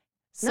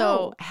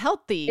 So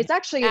healthy, it's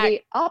actually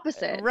the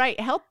opposite. Right.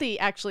 Healthy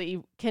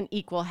actually can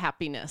equal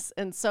happiness.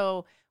 And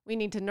so we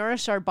need to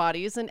nourish our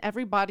bodies, and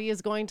every body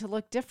is going to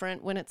look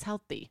different when it's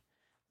healthy.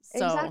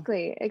 So.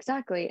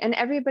 Exactly. And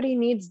everybody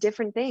needs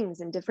different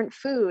things and different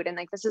food. And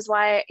like, this is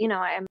why,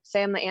 I'm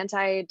the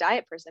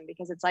anti-diet person,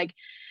 because it's like,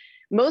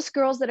 most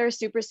girls that are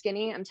super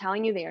skinny, I'm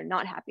telling you, they are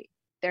not happy.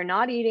 They're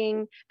not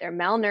eating, they're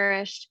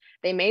malnourished.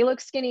 They may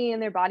look skinny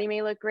and their body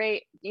may look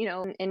great,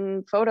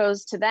 in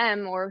photos to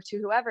them or to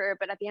whoever.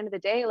 But at the end of the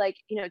day, like,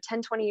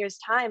 10, 20 years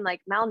time, like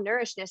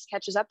malnourishness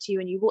catches up to you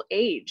and you will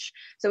age.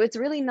 So it's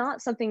really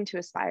not something to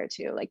aspire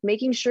to. Like,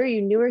 making sure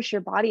you nourish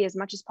your body as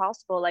much as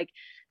possible. Like,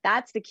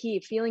 that's the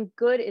key. Feeling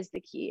good is the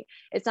key.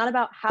 It's not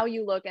about how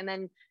you look and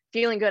then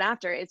feeling good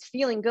after. It's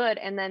feeling good,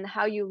 and then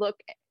how you look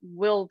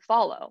will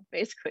follow,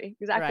 basically.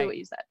 Exactly what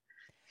you said.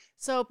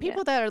 So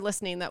people that are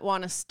listening that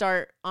want to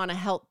start on a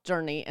health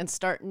journey and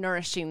start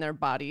nourishing their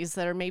bodies,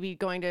 that are maybe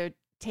going to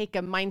take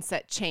a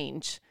mindset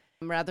change,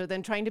 rather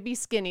than trying to be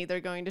skinny, they're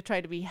going to try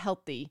to be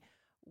healthy.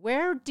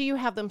 Where do you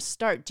have them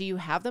start? Do you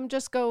have them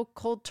just go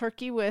cold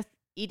turkey with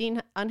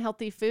eating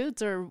unhealthy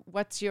foods, or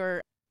what's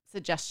your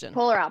suggestion?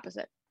 Polar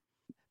opposite.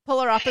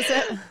 Polar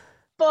opposite?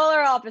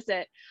 Polar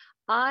opposite.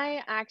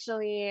 I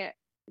actually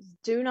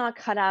do not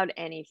cut out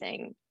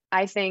anything.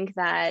 I think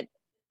that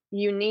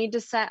you need to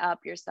set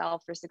up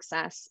yourself for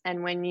success.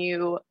 And when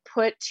you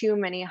put too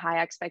many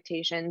high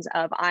expectations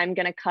of, I'm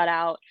going to cut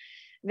out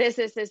this,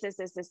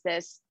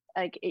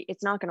 like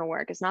it's not going to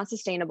work. It's not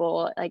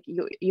sustainable. Like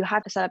you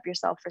have to set up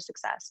yourself for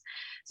success.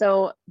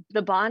 So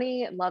the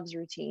body loves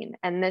routine,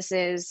 and this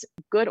is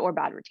good or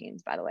bad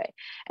routines, by the way.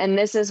 And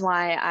this is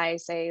why I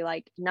say,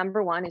 like,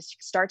 number one is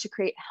start to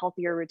create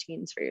healthier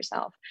routines for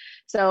yourself.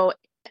 So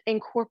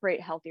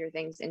incorporate healthier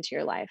things into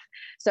your life.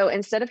 So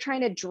instead of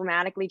trying to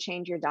dramatically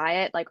change your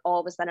diet, like all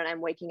of a sudden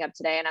I'm waking up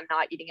today and I'm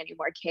not eating any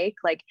more cake,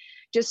 like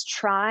just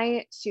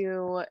try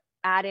to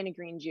add in a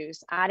green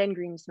juice, add in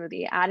green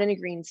smoothie, add in a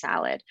green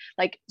salad,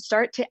 like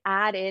start to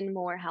add in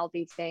more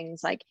healthy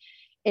things, like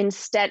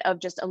instead of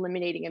just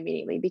eliminating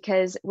immediately.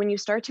 Because when you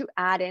start to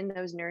add in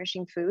those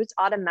nourishing foods,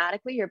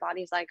 automatically your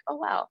body's like, oh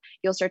wow,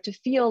 you'll start to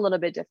feel a little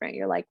bit different.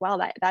 You're like, wow,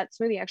 that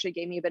smoothie actually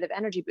gave me a bit of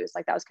energy boost.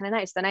 Like that was kind of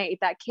nice. Then I ate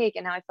that cake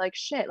and now I feel like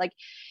shit. Like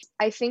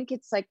I think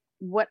it's like,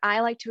 what I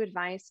like to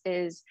advise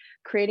is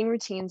creating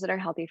routines that are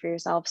healthy for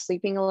yourself,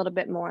 sleeping a little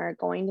bit more,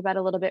 going to bed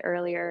a little bit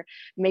earlier,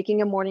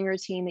 making a morning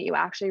routine that you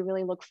actually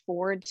really look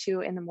forward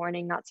to in the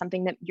morning, not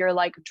something that you're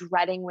like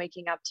dreading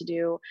waking up to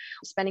do,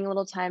 spending a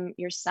little time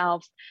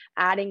yourself,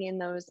 adding in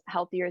those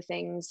healthier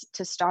things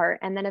to start.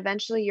 And then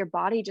eventually your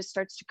body just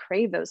starts to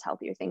crave those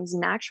healthier things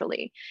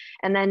naturally.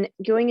 And then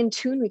going in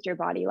tune with your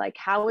body, like,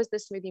 how is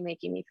this smoothie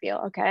making me feel?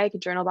 Okay, I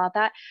could journal about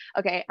that.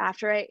 Okay,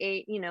 after I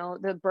ate,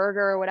 the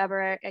burger or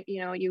whatever,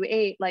 you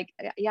ate, like,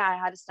 yeah, I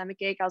had a stomach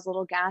ache, I was a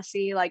little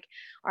gassy, like,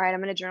 all right, I'm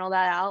going to journal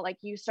that out. Like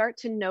you start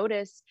to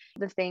notice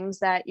the things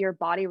that your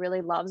body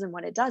really loves and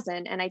what it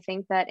doesn't. And I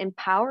think that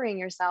empowering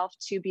yourself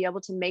to be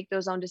able to make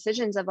those own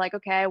decisions of like,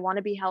 okay, I want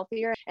to be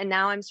healthier. And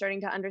now I'm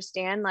starting to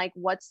understand like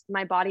what's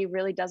my body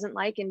really doesn't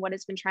like and what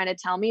it's been trying to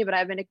tell me, but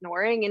I've been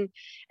ignoring,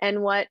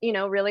 and what,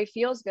 really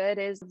feels good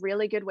is a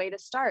really good way to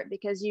start,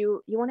 because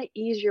you want to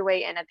ease your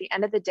way in. At the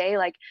end of the day,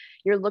 like,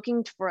 you're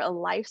looking for a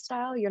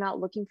lifestyle. You're not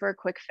looking for a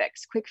quick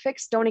fix. Quick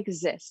fix don't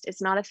exist.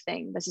 It's not a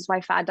thing. This is why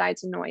fad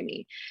diets annoy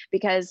me,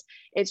 because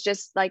it's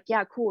just like,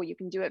 yeah, cool, you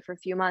can do it for a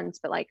few months,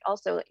 but like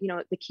also,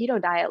 the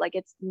keto diet, like,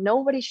 it's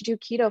nobody should do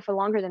keto for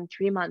longer than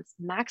 3 months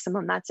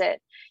maximum. That's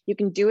it. You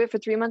can do it for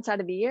 3 months out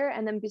of the year.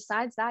 And then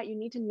besides that, you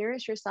need to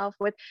nourish yourself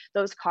with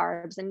those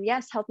carbs. And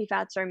yes, healthy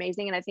fats are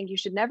amazing. And I think you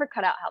should never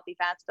cut out healthy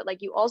fats, but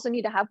like, you also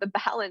need to have the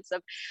balance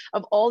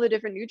of all the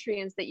different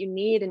nutrients that you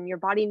need, and your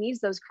body needs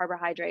those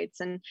carbohydrates.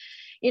 And,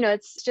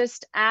 it's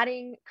just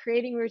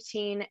creating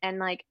routine, and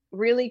like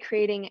really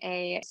creating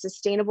a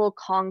sustainable,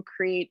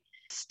 concrete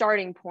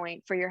starting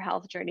point for your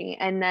health journey,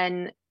 and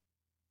then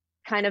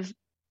kind of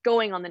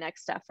going on the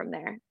next step from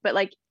there. But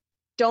like,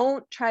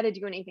 don't try to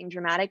do anything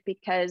dramatic,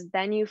 because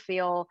then you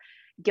feel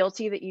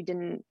guilty that you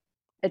didn't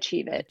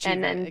achieve it.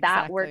 And then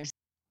that works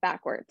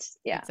backwards.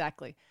 Yeah.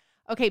 Exactly.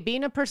 Okay.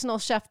 Being a personal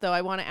chef, though,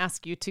 I want to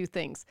ask you two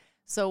things.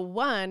 So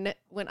one,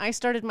 when I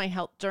started my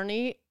health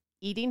journey,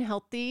 eating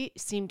healthy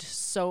seemed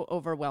so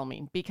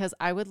overwhelming, because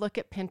I would look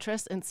at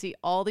Pinterest and see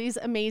all these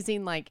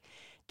amazing like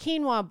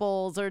quinoa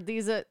bowls or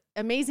these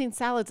amazing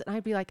salads. And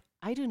I'd be like,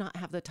 I do not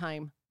have the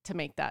time to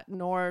make that,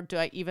 nor do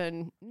I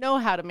even know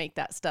how to make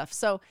that stuff.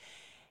 So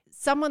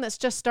someone that's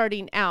just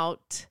starting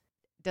out,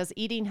 does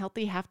eating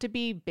healthy have to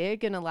be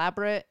big and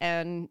elaborate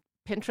and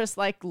Pinterest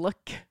like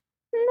look?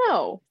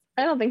 No,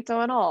 I don't think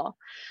so at all.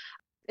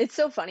 It's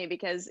so funny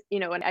because,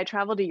 when I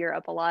travel to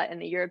Europe a lot,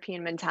 and the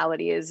European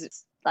mentality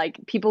is like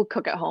people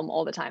cook at home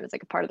all the time. It's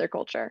like a part of their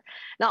culture.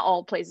 Not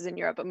all places in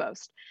Europe, but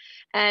most.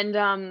 And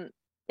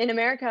in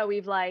America,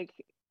 we've like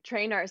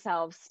trained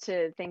ourselves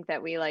to think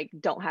that we like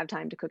don't have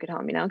time to cook at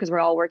home, because we're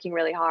all working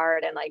really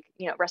hard, and like,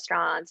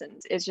 restaurants, and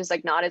it's just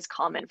like not as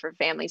common for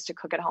families to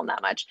cook at home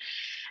that much.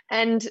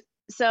 And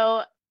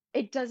so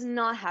it does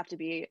not have to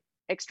be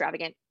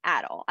extravagant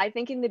at all. I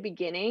think in the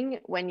beginning,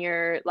 when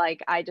you're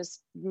like, I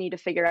just need to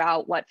figure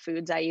out what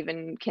foods I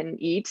even can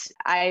eat,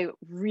 I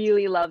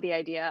really love the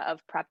idea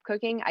of prep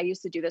cooking. I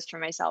used to do this for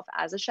myself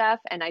as a chef,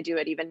 and I do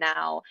it even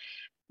now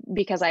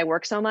because I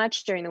work so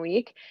much during the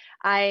week.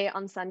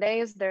 On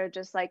Sundays, they're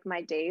just like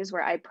my days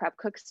where I prep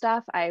cook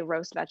stuff. I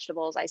roast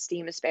vegetables, I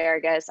steam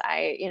asparagus,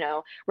 I,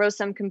 roast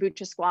some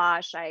kombucha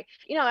squash. I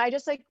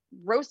just like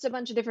roast a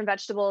bunch of different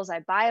vegetables. I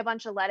buy a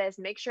bunch of lettuce,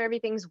 make sure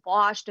everything's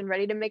washed and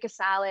ready to make a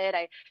salad.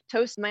 I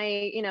toast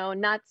my,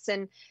 nuts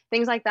and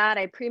things like that.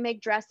 I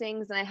pre-make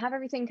dressings, and I have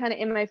everything kind of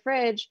in my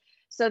fridge,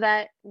 so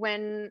that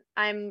when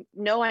I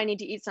need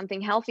to eat something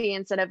healthy,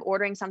 instead of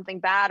ordering something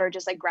bad or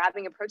just like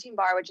grabbing a protein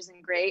bar, which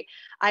isn't great,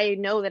 I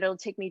know that it'll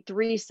take me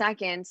 3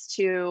 seconds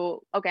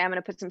to, okay, I'm going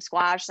to put some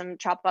squash,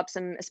 chop up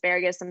some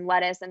asparagus, some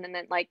lettuce, and then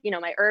like,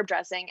 my herb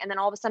dressing. And then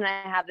all of a sudden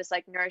I have this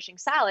like nourishing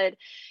salad.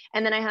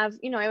 And then I have,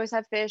 I always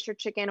have fish or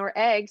chicken or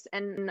eggs.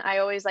 And I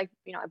always like,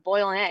 I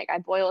boil an egg. I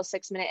boil a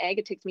 6-minute egg.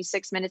 It takes me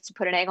 6 minutes to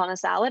put an egg on a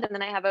salad. And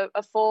then I have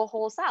a full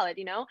whole salad.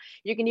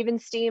 You can even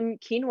steam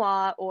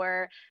quinoa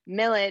or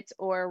millet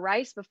or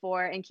rice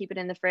before and keep it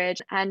in the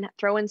fridge and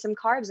throw in some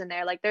carbs in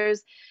there. Like,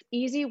 there's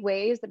easy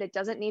ways that it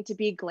doesn't need to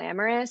be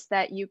glamorous,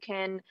 that you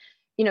can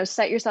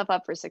set yourself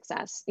up for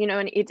success,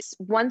 and it's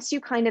once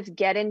you kind of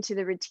get into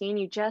the routine,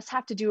 you just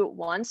have to do it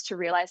once to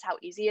realize how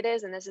easy it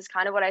is. And this is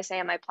kind of what I say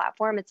on my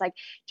platform. It's like,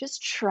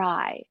 just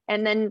try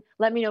and then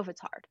let me know if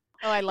it's hard.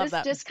 Oh, I love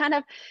that. Just kind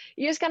of,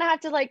 you just kind of have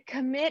to like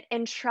commit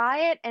and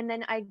try it. And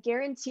then I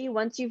guarantee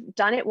once you've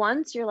done it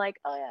once, you're like,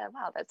 oh yeah,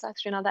 wow, that's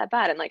actually not that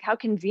bad. And like, how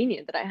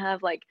convenient that I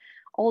have like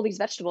all these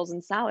vegetables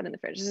and salad in the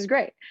fridge. This is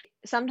great.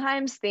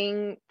 Sometimes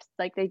things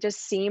like they just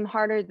seem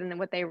harder than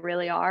what they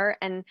really are.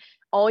 And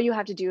all you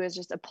have to do is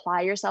just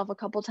apply yourself a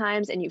couple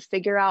times and you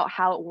figure out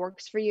how it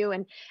works for you.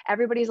 And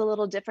everybody's a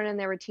little different in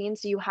their routine.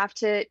 So you have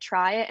to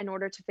try it in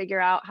order to figure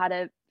out how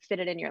to fit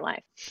it in your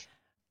life.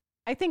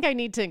 I think I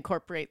need to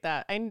incorporate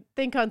that. I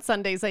think on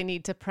Sundays I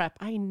need to prep.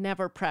 I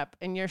never prep.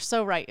 And you're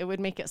so right. It would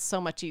make it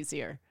so much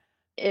easier.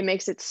 It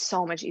makes it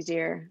so much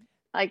easier.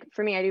 Like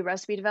for me, I do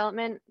recipe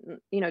development,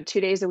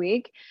 2 days a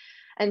week.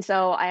 And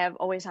so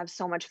always have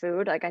so much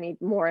food. Like I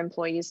need more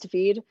employees to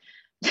feed,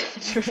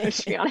 to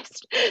be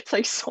honest. It's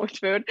like so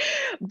much food.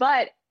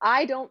 But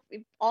I don't,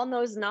 on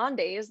those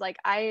non-days, like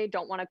I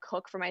don't want to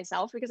cook for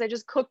myself because I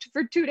just cooked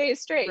for 2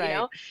 days straight,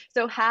 Right.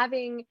 So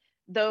having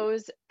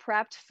those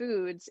prepped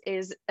foods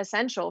is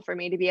essential for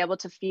me to be able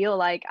to feel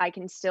like I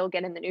can still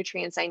get in the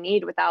nutrients I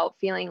need without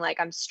feeling like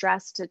I'm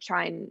stressed to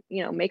try and,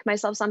 make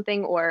myself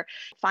something or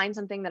find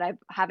something that I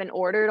haven't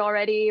ordered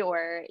already,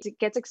 or it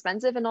gets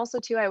expensive. And also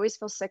too, I always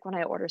feel sick when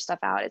I order stuff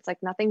out. It's like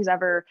nothing's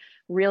ever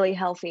really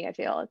healthy. I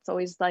feel it's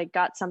always like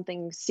got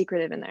something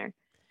secretive in there.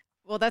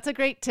 Well, that's a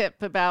great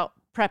tip about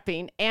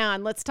prepping.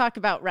 And let's talk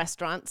about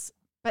restaurants.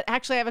 But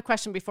actually, I have a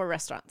question before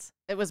restaurants.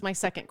 It was my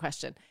second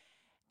question.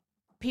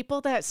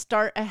 People that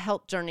start a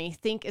health journey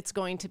think it's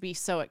going to be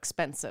so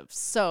expensive.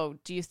 So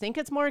do you think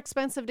it's more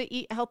expensive to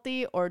eat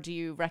healthy, or do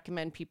you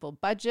recommend people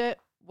budget?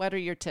 What are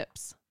your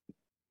tips?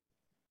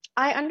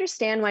 I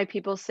understand why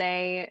people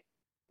say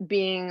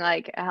being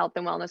like a health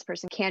and wellness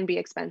person can be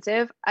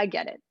expensive. I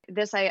get it.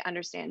 This I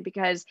understand,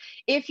 because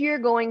if you're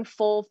going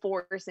full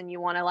force and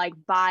you want to like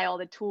buy all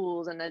the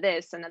tools and the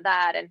this and the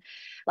that, and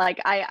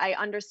like I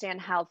understand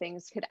how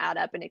things could add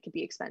up and it could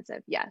be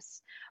expensive.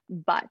 Yes.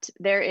 But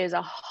there is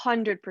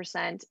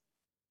 100%.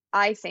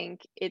 I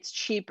think it's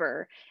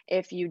cheaper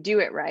if you do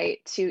it right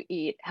to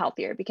eat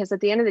healthier, because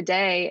at the end of the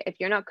day, if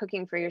you're not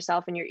cooking for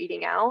yourself and you're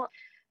eating out,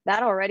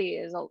 that already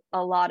is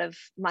a lot of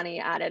money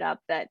added up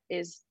that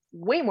is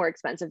way more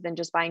expensive than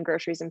just buying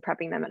groceries and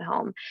prepping them at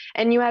home.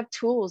 And you have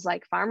tools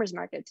like farmers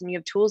markets, and you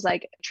have tools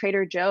like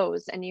Trader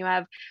Joe's, and you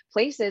have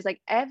places like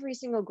every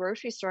single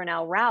grocery store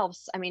now,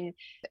 Ralph's. I mean,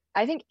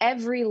 I think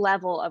every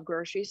level of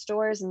grocery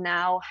stores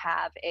now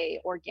have a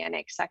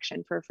organic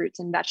section for fruits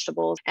and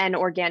vegetables and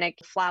organic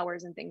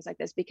flowers and things like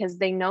this, because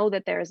they know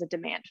that there is a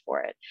demand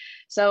for it.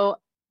 So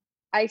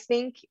I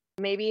think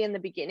maybe in the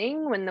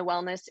beginning when the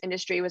wellness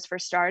industry was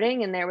first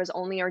starting and there was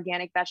only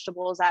organic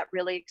vegetables at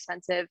really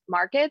expensive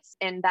markets,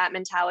 and that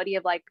mentality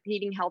of like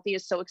eating healthy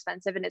is so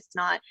expensive and it's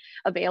not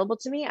available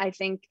to me, I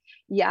think,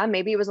 yeah,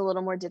 maybe it was a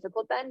little more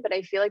difficult then. But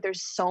I feel like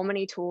there's so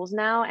many tools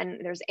now,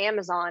 and there's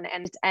Amazon,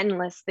 and it's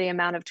endless the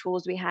amount of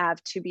tools we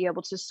have to be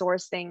able to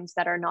source things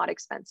that are not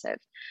expensive.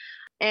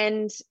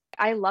 And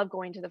I love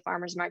going to the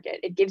farmers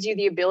market. It gives you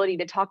the ability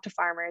to talk to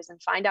farmers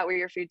and find out where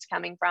your food's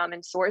coming from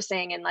and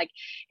sourcing, and like,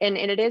 and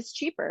it is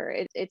cheaper.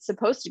 It's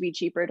supposed to be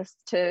cheaper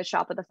to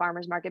shop at the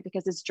farmers market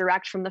because it's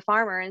direct from the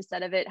farmer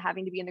instead of it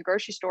having to be in the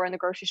grocery store and the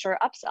grocery store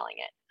upselling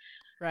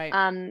it.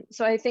 Right.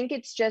 So I think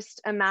it's just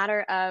a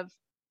matter of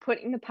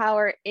putting the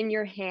power in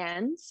your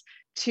hands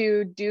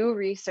to do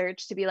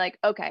research, to be like,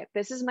 okay,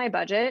 this is my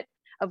budget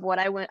of what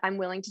I'm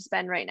willing to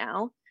spend right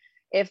now.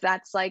 If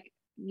that's like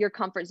your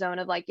comfort zone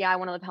of like, yeah, I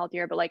want to live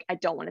healthier, but like, I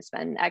don't want to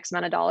spend X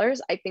amount of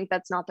dollars. I think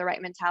that's not the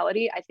right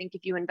mentality. I think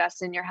if you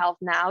invest in your health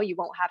now, you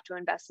won't have to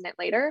invest in it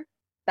later.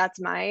 That's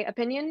my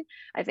opinion.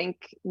 I think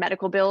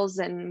medical bills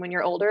and when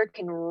you're older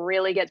can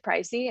really get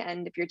pricey.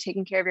 And if you're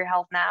taking care of your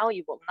health now,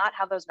 you will not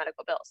have those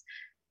medical bills.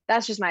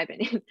 That's just my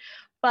opinion.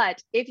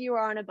 But if you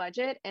are on a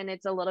budget and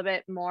it's a little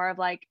bit more of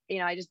like,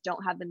 I just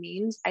don't have the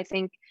means, I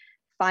think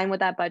find what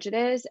that budget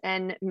is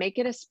and make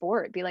it a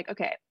sport. Be like,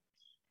 okay,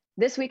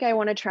 this week I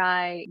want to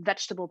try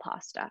vegetable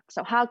pasta.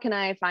 So how can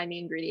I find the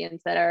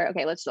ingredients that are,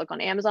 okay, let's look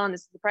on Amazon.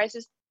 This is the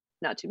prices.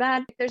 Not too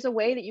bad. There's a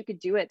way that you could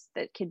do it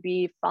that could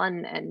be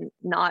fun and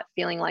not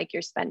feeling like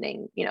you're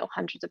spending,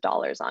 hundreds of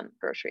dollars on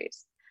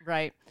groceries.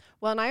 Right.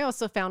 Well, and I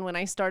also found when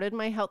I started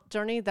my health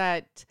journey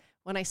that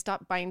when I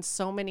stopped buying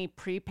so many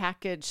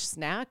prepackaged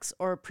snacks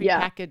or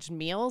prepackaged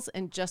meals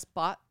and just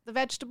bought the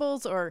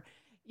vegetables or,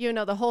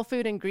 the whole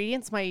food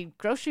ingredients, my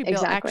grocery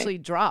bill actually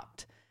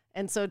dropped.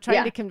 And so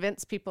trying to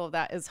convince people of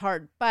that is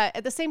hard. But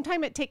at the same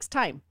time, it takes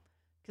time,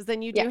 because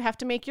then you do have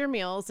to make your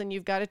meals and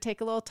you've got to take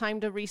a little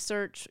time to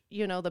research,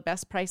 the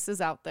best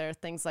prices out there,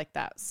 things like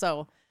that.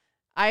 So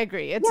I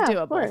agree. It's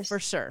doable for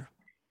sure.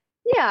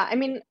 Yeah, I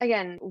mean,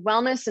 again,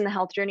 wellness and the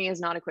health journey is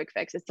not a quick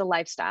fix. It's a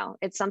lifestyle.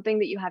 It's something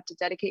that you have to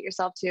dedicate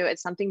yourself to.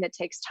 It's something that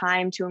takes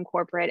time to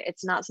incorporate.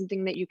 It's not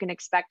something that you can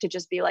expect to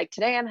just be like,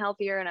 today I'm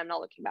healthier and I'm not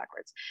looking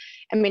backwards.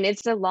 I mean,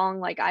 it's a long,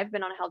 like I've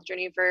been on a health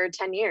journey for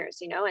 10 years,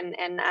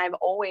 and I've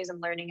always am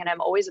learning and I'm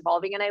always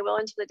evolving and I will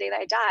until the day that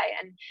I die.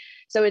 And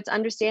so it's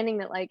understanding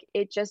that like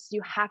it just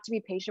you have to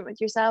be patient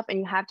with yourself and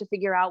you have to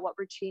figure out what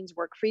routines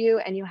work for you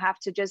and you have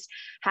to just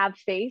have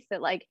faith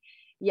that like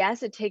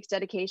yes, it takes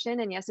dedication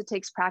and yes, it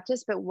takes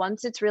practice, but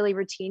once it's really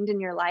routined in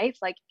your life,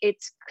 like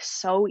it's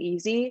so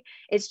easy.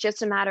 It's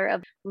just a matter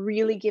of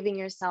really giving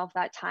yourself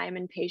that time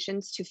and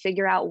patience to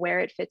figure out where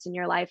it fits in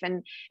your life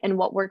and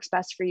what works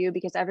best for you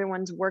because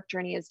everyone's work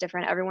journey is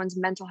different. Everyone's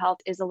mental health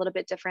is a little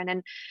bit different.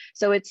 And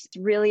so it's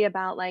really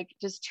about like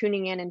just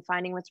tuning in and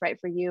finding what's right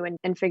for you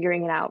and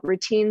figuring it out.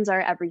 Routines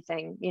are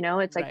everything,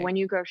 it's like Right. when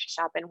you grocery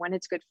shop and when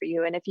it's good for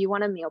you and if you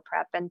want to meal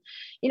prep and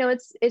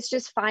it's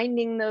just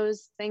finding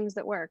those things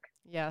that work.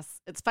 Yes.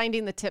 It's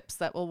finding the tips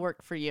that will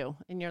work for you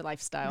in your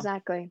lifestyle.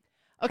 Exactly.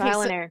 Okay. Trial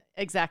So and error.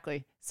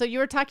 exactly. So you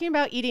were talking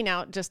about eating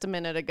out just a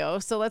minute ago.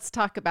 So let's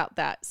talk about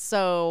that.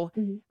 So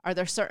Mhm. are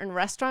there certain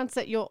restaurants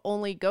that you'll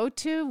only go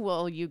to?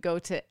 Will you go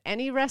to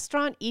any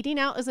restaurant? Eating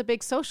out is a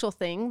big social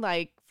thing.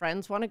 Like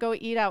friends want to go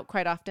eat out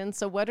quite often.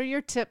 So what are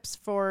your tips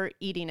for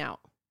eating out?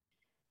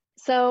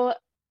 So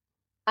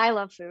I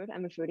love food.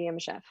 I'm a foodie. I'm a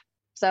chef.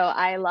 So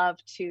I love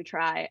to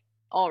try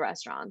all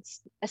restaurants,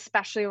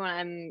 especially when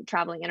I'm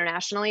traveling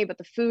internationally. But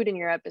the food in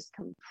Europe is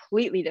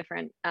completely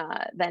different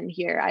than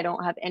here. I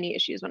don't have any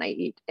issues when I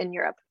eat in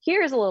Europe.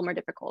 Here is a little more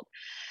difficult.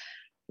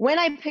 When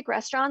I pick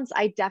restaurants,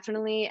 I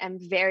definitely am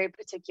very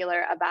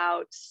particular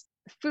about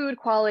food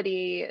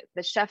quality,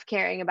 the chef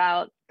caring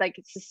about like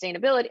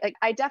sustainability. Like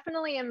I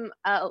definitely am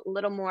a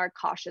little more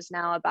cautious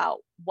now about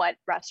what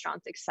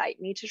restaurants excite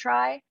me to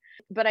try.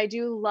 But I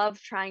do love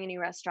trying a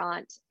new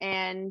restaurant.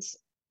 And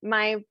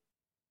my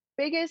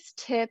biggest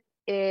tip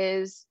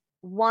is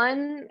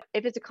one,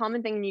 if it's a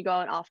common thing and you go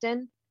out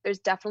often, there's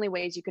definitely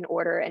ways you can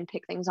order and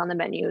pick things on the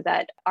menu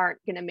that aren't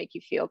going to make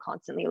you feel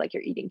constantly like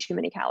you're eating too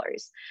many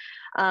calories.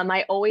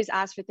 I always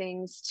ask for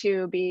things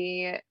to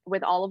be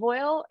with olive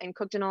oil and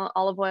cooked in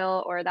olive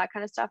oil or that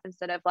kind of stuff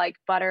instead of like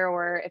butter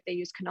or if they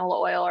use canola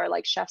oil or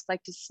like chefs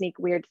like to sneak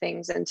weird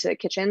things into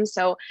kitchens.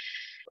 So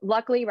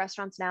luckily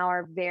restaurants now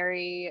are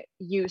very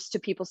used to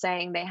people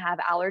saying they have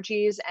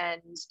allergies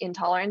and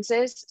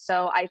intolerances.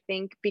 So I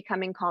think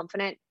becoming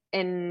confident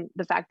in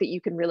the fact that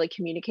you can really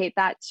communicate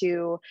that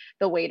to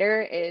the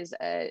waiter is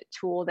a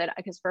tool that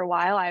because for a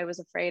while I was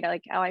afraid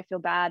like, oh, I feel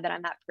bad that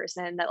I'm that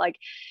person that like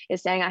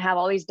is saying I have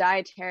all these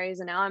dietaries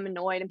and now I'm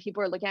annoyed and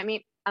people are looking at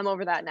me. I'm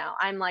over that now.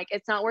 I'm like,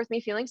 it's not worth me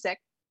feeling sick.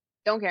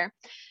 Don't care.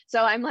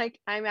 So I'm like,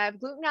 I have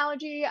gluten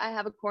allergy, I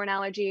have a corn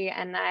allergy,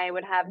 and I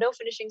would have no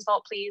finishing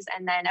salt, please,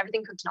 and then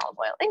everything cooked in olive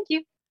oil. Thank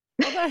you.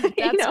 Well,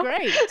 that's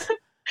great.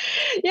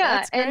 Yeah.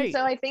 That's And great.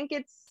 so I think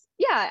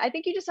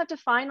you just have to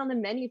find on the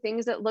menu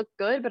things that look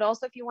good, but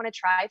also if you want to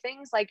try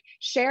things, like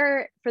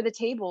share for the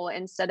table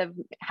instead of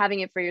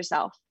having it for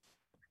yourself.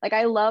 Like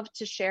I love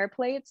to share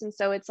plates. And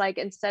so it's like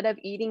instead of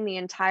eating the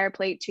entire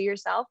plate to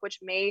yourself, which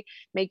may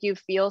make you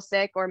feel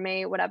sick or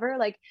may whatever,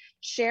 like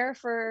share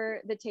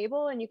for the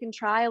table and you can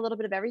try a little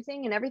bit of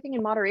everything and everything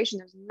in moderation.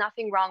 There's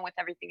nothing wrong with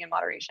everything in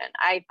moderation.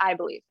 I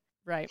believe.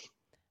 Right.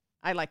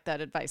 I like that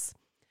advice.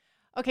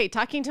 Okay,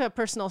 talking to a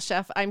personal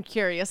chef, I'm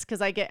curious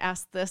because I get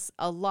asked this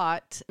a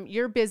lot.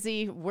 You're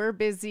busy, we're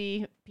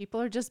busy,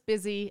 people are just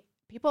busy.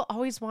 People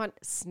always want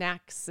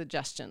snack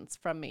suggestions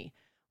from me.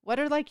 What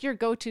are like your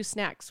go-to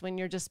snacks when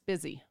you're just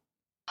busy?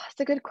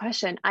 That's a good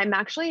question. I'm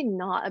actually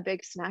not a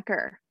big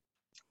snacker.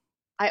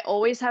 I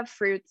always have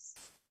fruits,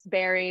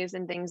 berries,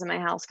 and things in my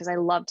house because I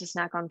love to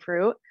snack on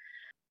fruit.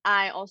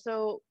 I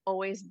also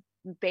always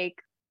bake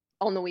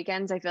on the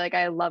weekends. I feel like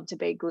I love to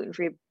bake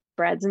gluten-free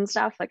breads and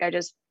stuff. Like I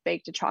just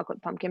baked a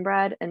chocolate pumpkin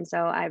bread. And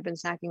so I've been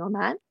snacking on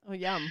that. Oh,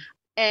 yum.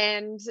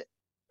 And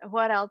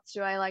what else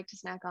do I like to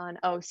snack on?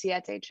 Oh,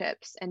 siete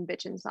chips and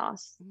bitchin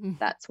sauce.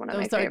 That's one of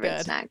my Those are favorite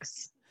good.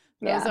 snacks.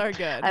 Those Yeah. are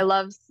good. I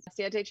love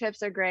siete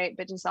chips are great.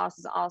 Bitchin sauce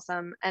is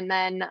awesome. And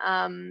then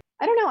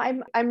I don't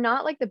know, I'm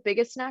not like the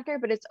biggest snacker,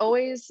 but it's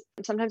always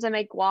sometimes I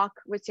make guac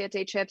with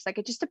siete chips. Like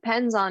it just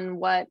depends on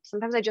what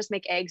sometimes I just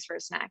make eggs for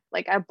a snack.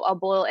 Like I'll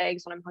boil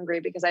eggs when I'm hungry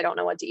because I don't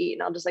know what to eat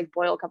and I'll just like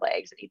boil a couple of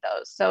eggs and eat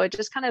those. So it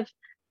just kind of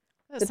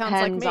That sounds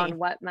like depends me. on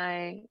what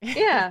my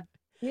yeah.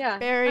 I'm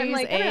Berries,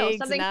 like, I don't know, eggs,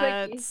 something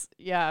quickie. nuts.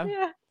 Yeah.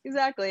 Yeah,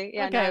 exactly.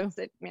 Yeah, Okay. nuts.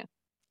 Yeah.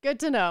 Good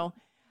to know.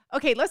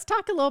 Okay, let's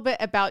talk a little bit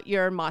about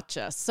your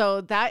matcha.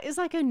 So that is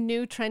like a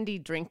new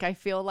trendy drink, I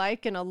feel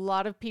like, and a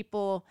lot of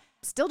people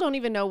still don't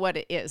even know what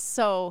it is.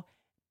 So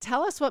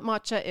tell us what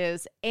matcha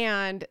is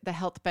and the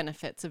health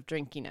benefits of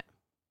drinking it.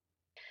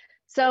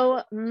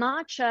 So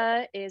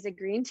matcha is a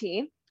green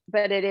tea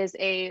but it is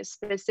a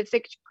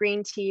specific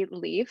green tea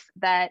leaf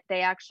that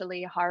they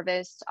actually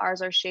harvest.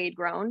 Ours are shade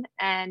grown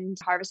and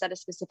harvest at a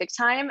specific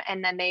time.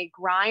 And then they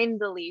grind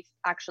the leaf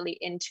actually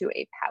into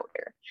a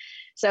powder.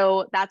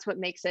 So that's what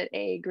makes it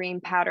a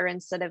green powder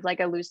instead of like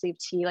a loose leaf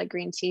tea, like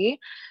green tea.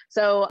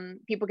 So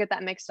people get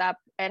that mixed up.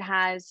 It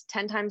has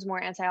 10 times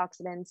more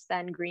antioxidants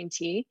than green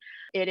tea.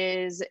 It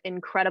is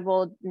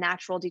incredible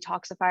natural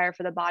detoxifier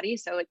for the body.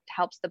 So it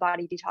helps the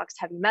body detox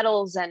heavy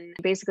metals and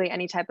basically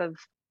any type of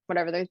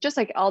whatever. There's just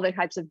like all the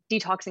types of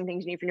detoxing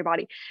things you need for your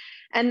body.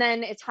 And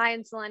then it's high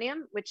in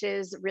selenium, which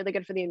is really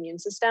good for the immune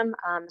system,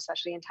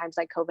 especially in times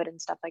like COVID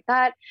and stuff like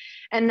that.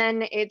 And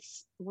then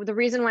it's the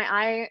reason why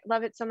I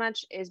love it so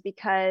much is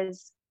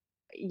because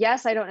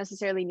yes, I don't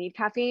necessarily need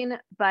caffeine,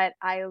 but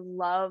I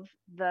love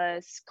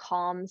the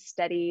calm,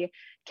 steady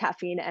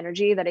caffeine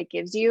energy that it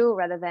gives you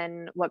rather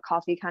than what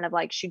coffee kind of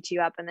like shoots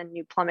you up and then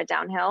you plummet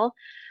downhill.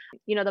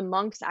 You know, the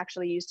monks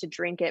actually used to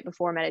drink it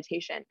before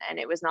meditation and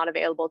it was not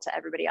available to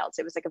everybody else.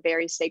 It was like a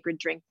very sacred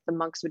drink the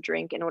monks would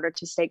drink in order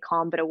to stay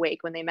calm but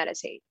awake when they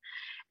meditate.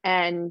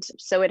 And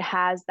so it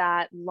has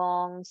that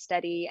long,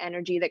 steady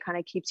energy that kind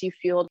of keeps you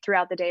fueled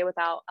throughout the day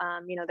without,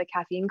 the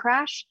caffeine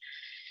crash.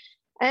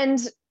 And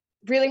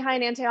really high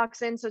in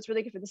antioxidants, so it's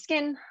really good for the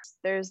skin.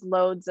 There's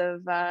loads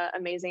of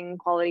amazing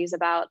qualities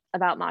about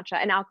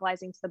matcha and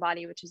alkalizing to the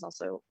body, which is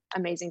also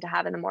amazing to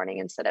have in the morning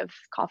instead of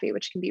coffee,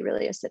 which can be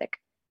really acidic.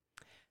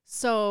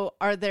 So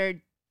are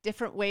there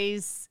different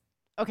ways?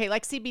 Okay,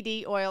 like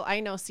CBD oil, I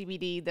know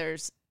CBD,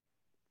 there's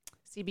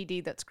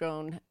CBD that's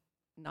grown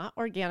not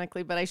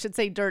organically, but I should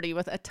say dirty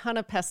with a ton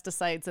of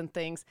pesticides and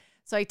things.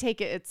 So I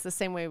take it it's the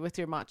same way with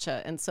your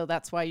matcha. And so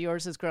that's why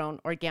yours is grown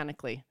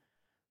organically.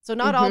 So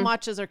not all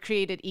matchas are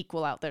created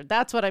equal out there.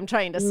 That's what I'm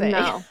trying to say.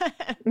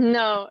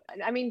 No.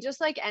 I mean,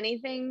 just like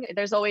anything,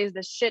 there's always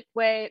the shit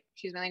way,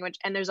 excuse my language,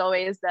 and there's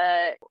always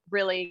the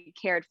really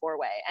cared for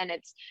way. And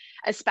it's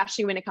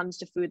especially when it comes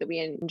to food that we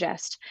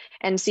ingest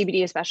and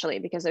CBD, especially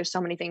because there's so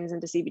many things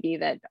into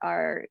CBD that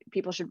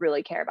people should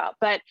really care about.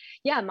 But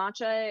yeah,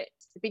 matcha,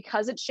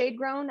 because it's shade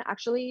grown,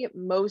 actually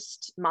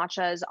most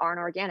matchas aren't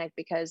organic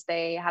because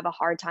they have a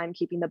hard time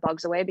keeping the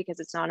bugs away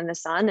because it's not in the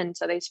sun. And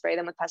so they spray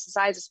them with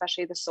pesticides,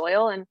 especially the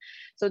soil. And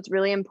so it's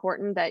really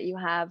important that you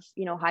have,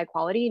 high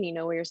quality and you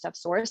know where your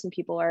stuff's sourced and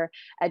people are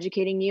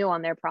educating you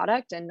on their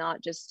product and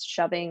not just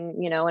shoving,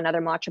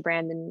 another matcha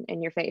brand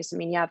in your face. I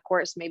mean, yeah, of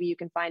course, maybe you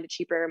can find a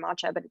cheaper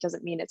matcha, but it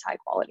doesn't mean it's high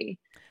quality.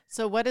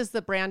 So what is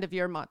the brand of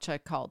your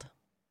matcha called?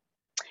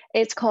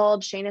 It's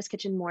called Shayna's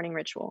Kitchen Morning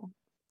Ritual.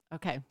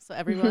 Okay. So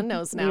everyone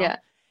knows now. Yeah.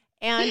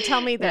 And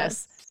tell me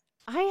this. Yes.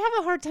 I have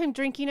a hard time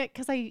drinking it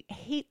because I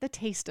hate the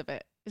taste of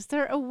it. Is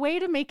there a way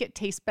to make it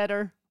taste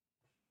better?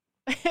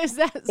 Is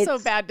that so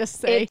bad to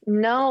say?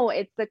 No,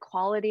 it's the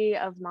quality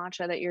of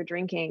matcha that you're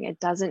drinking. It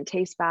doesn't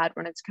taste bad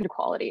when it's good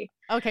quality.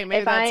 Okay,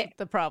 maybe that's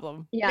the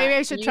problem. Yeah, maybe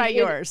I should try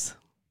yours.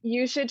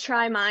 You should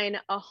try mine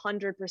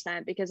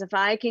 100% because if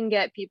I can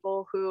get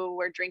people who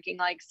were drinking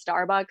like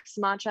Starbucks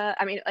matcha,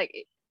 I mean,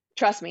 like,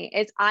 trust me,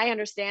 I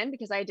understand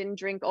because I didn't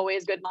drink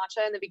always good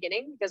matcha in the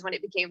beginning because when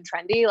it became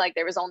trendy, like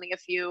there was only a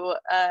few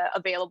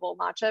available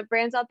matcha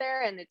brands out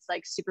there and it's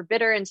like super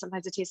bitter and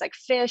sometimes it tastes like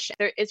fish.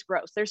 It's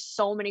gross. There's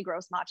so many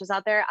gross matchas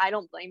out there. I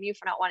don't blame you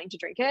for not wanting to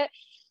drink it.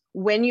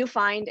 When you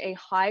find a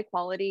high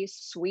quality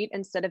sweet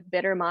instead of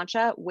bitter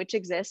matcha, which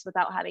exists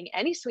without having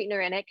any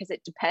sweetener in it, because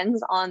it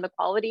depends on the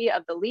quality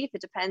of the leaf, it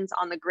depends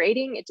on the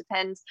grading, it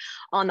depends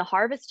on the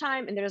harvest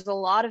time. And there's a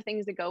lot of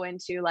things that go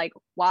into like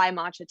why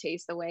matcha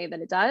tastes the way that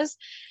it does.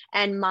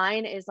 And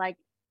mine is like,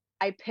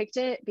 I picked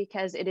it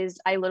because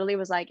I literally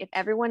was like, if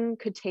everyone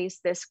could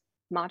taste this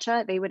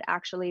matcha, they would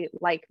actually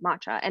like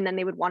matcha and then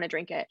they would want to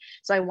drink it.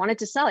 So I wanted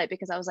to sell it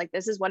because I was like,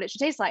 this is what it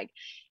should taste like.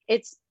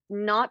 It's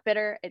not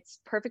bitter. It's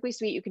perfectly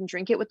sweet. You can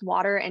drink it with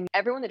water and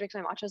everyone that drinks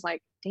my matcha is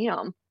like,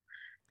 damn,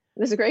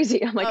 this is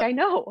crazy. I'm like, I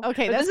know.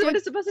 Okay. This is what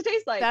it's supposed to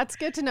taste like. That's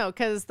good to know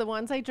because the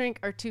ones I drink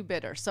are too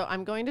bitter. So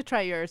I'm going to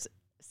try yours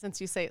since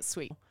you say it's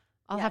sweet.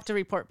 I'll have to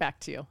report back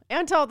to you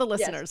and to all the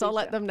listeners. I'll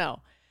let them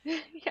know.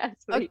 Yes,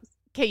 please.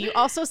 Okay, you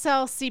also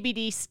sell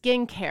CBD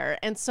skincare.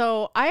 And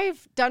so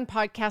I've done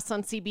podcasts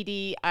on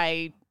CBD.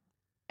 I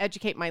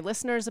educate my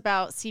listeners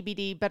about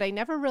CBD, but I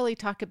never really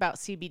talk about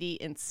CBD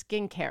in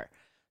skincare.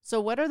 So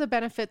what are the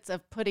benefits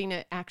of putting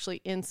it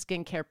actually in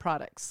skincare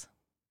products?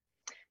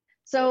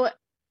 So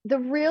the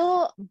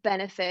real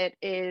benefit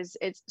is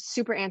it's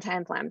super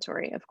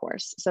anti-inflammatory, of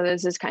course. So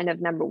this is kind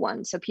of number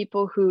one. So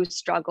people who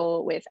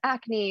struggle with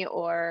acne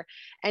or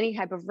any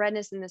type of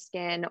redness in the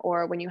skin,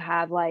 or when you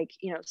have like,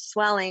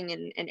 swelling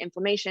and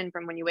inflammation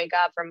from when you wake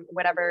up from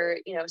whatever,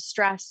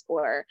 stress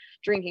or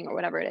drinking or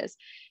whatever it is,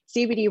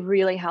 CBD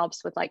really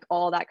helps with like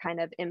all that kind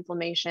of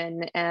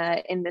inflammation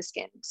in the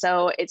skin.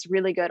 So it's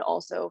really good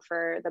also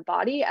for the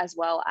body as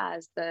well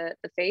as the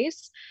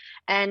face.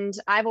 And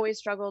I've always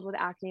struggled with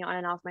acne on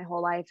and off my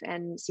whole life,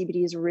 and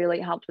CBD has really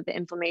helped with the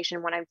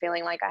inflammation when I'm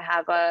feeling like I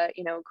have a,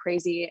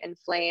 crazy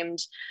inflamed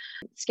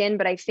skin.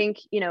 But I think,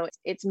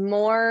 it's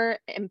more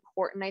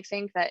important, I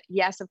think, that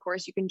yes, of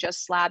course you can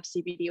just slap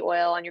CBD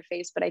oil on your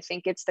face, but I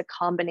think it's the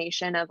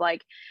combination of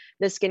like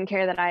the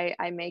skincare that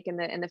I make and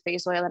the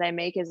face oil that I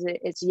make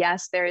it's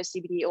yes, there is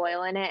CBD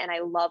oil in it, and I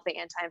love the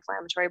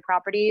anti-inflammatory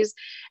properties,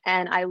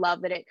 and I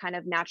love that it kind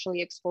of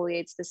naturally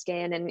exfoliates the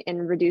skin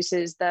and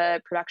reduces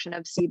the production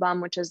of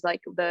sebum, which is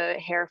like the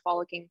hair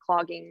follicle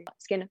clogging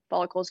skin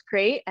follicles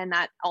create, and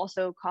that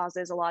also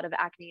causes a lot of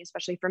acne,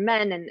 especially for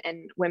men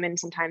and women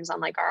sometimes on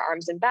like our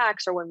arms and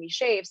backs or when we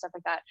shave, stuff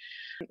like that.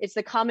 It's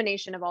the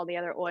combination of all the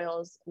other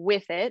oils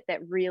with it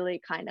that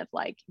really kind of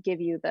like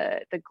give you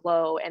the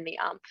glow and the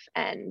umph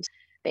and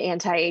the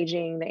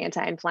anti-aging, the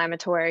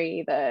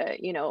anti-inflammatory,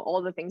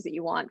 all the things that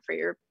you want for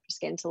your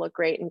skin to look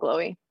great and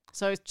glowy.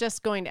 So I was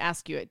just going to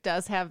ask you, it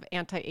does have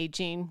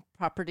anti-aging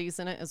properties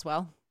in it as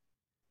well?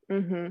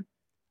 Mm-hmm.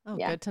 Oh,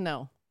 yeah. Good to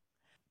know.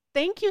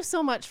 Thank you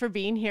so much for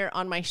being here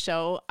on my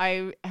show.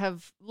 I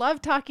have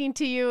loved talking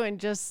to you and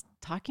just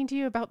talking to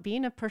you about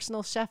being a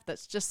personal chef.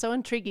 That's just so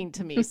intriguing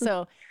to me.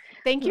 So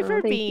thank you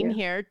for being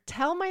here.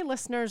 Tell my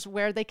listeners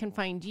where they can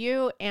find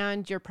you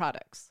and your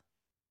products.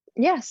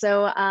 Yeah,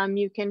 so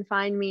you can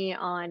find me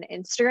on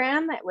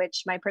Instagram,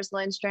 which my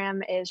personal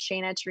Instagram is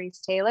Shayna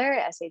Terese Taylor,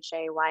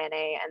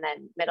 Shayna, and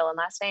then middle and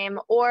last name,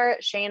 or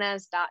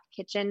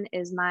Shayna's.kitchen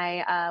is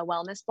my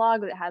wellness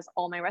blog that has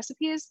all my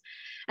recipes.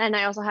 And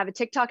I also have a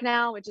TikTok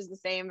now, which is the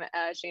same,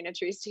 Shayna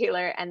Terese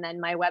Taylor. And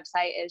then my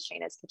website is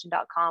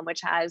shaynaskitchen.com,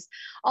 which has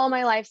all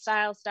my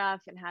lifestyle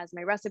stuff and has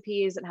my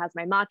recipes, it has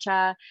my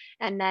matcha.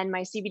 And then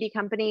my CBD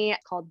company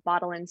called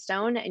Bottle and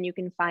Stone, and you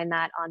can find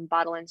that on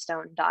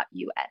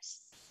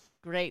bottleandstone.us.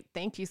 Great.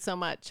 Thank you so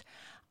much.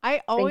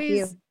 I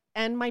always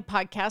end my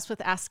podcast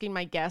with asking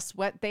my guests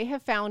what they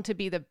have found to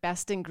be the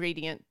best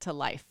ingredient to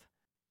life.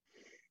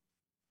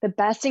 The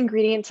best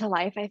ingredient to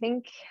life, I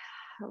think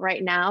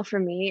right now for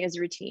me, is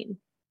routine.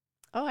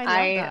 Oh, I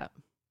love that.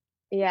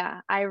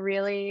 Yeah, I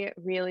really,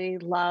 really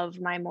love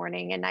my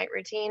morning and night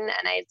routine.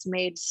 And it's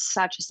made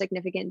such a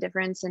significant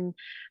difference in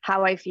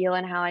how I feel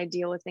and how I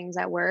deal with things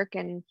at work.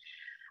 And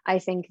I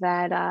think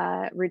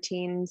that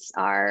routines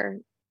are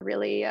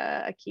really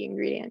a key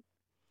ingredient.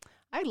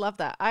 I love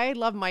that. I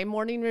love my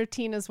morning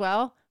routine as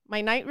well. My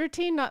night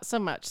routine, not so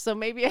much. So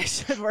maybe I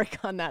should work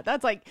on that.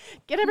 That's like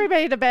get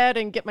everybody to bed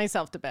and get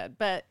myself to bed.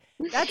 But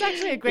that's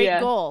actually a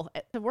great goal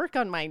to work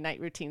on my night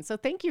routine. So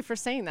thank you for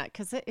saying that,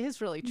 because it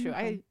is really true.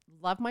 I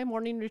love my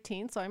morning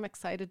routine. So I'm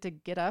excited to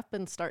get up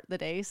and start the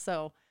day.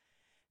 So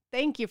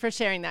thank you for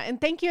sharing that.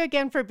 And thank you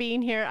again for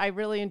being here. I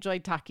really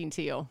enjoyed talking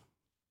to you.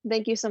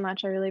 Thank you so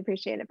much. I really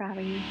appreciate it for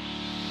having me.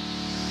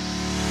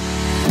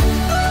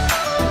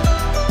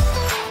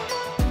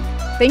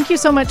 Thank you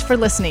so much for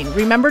listening.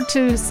 Remember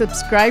to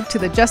subscribe to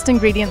the Just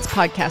Ingredients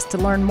podcast to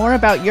learn more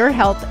about your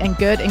health and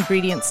good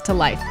ingredients to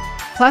life.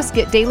 Plus,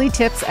 get daily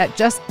tips at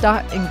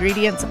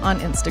just.ingredients on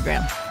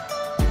Instagram.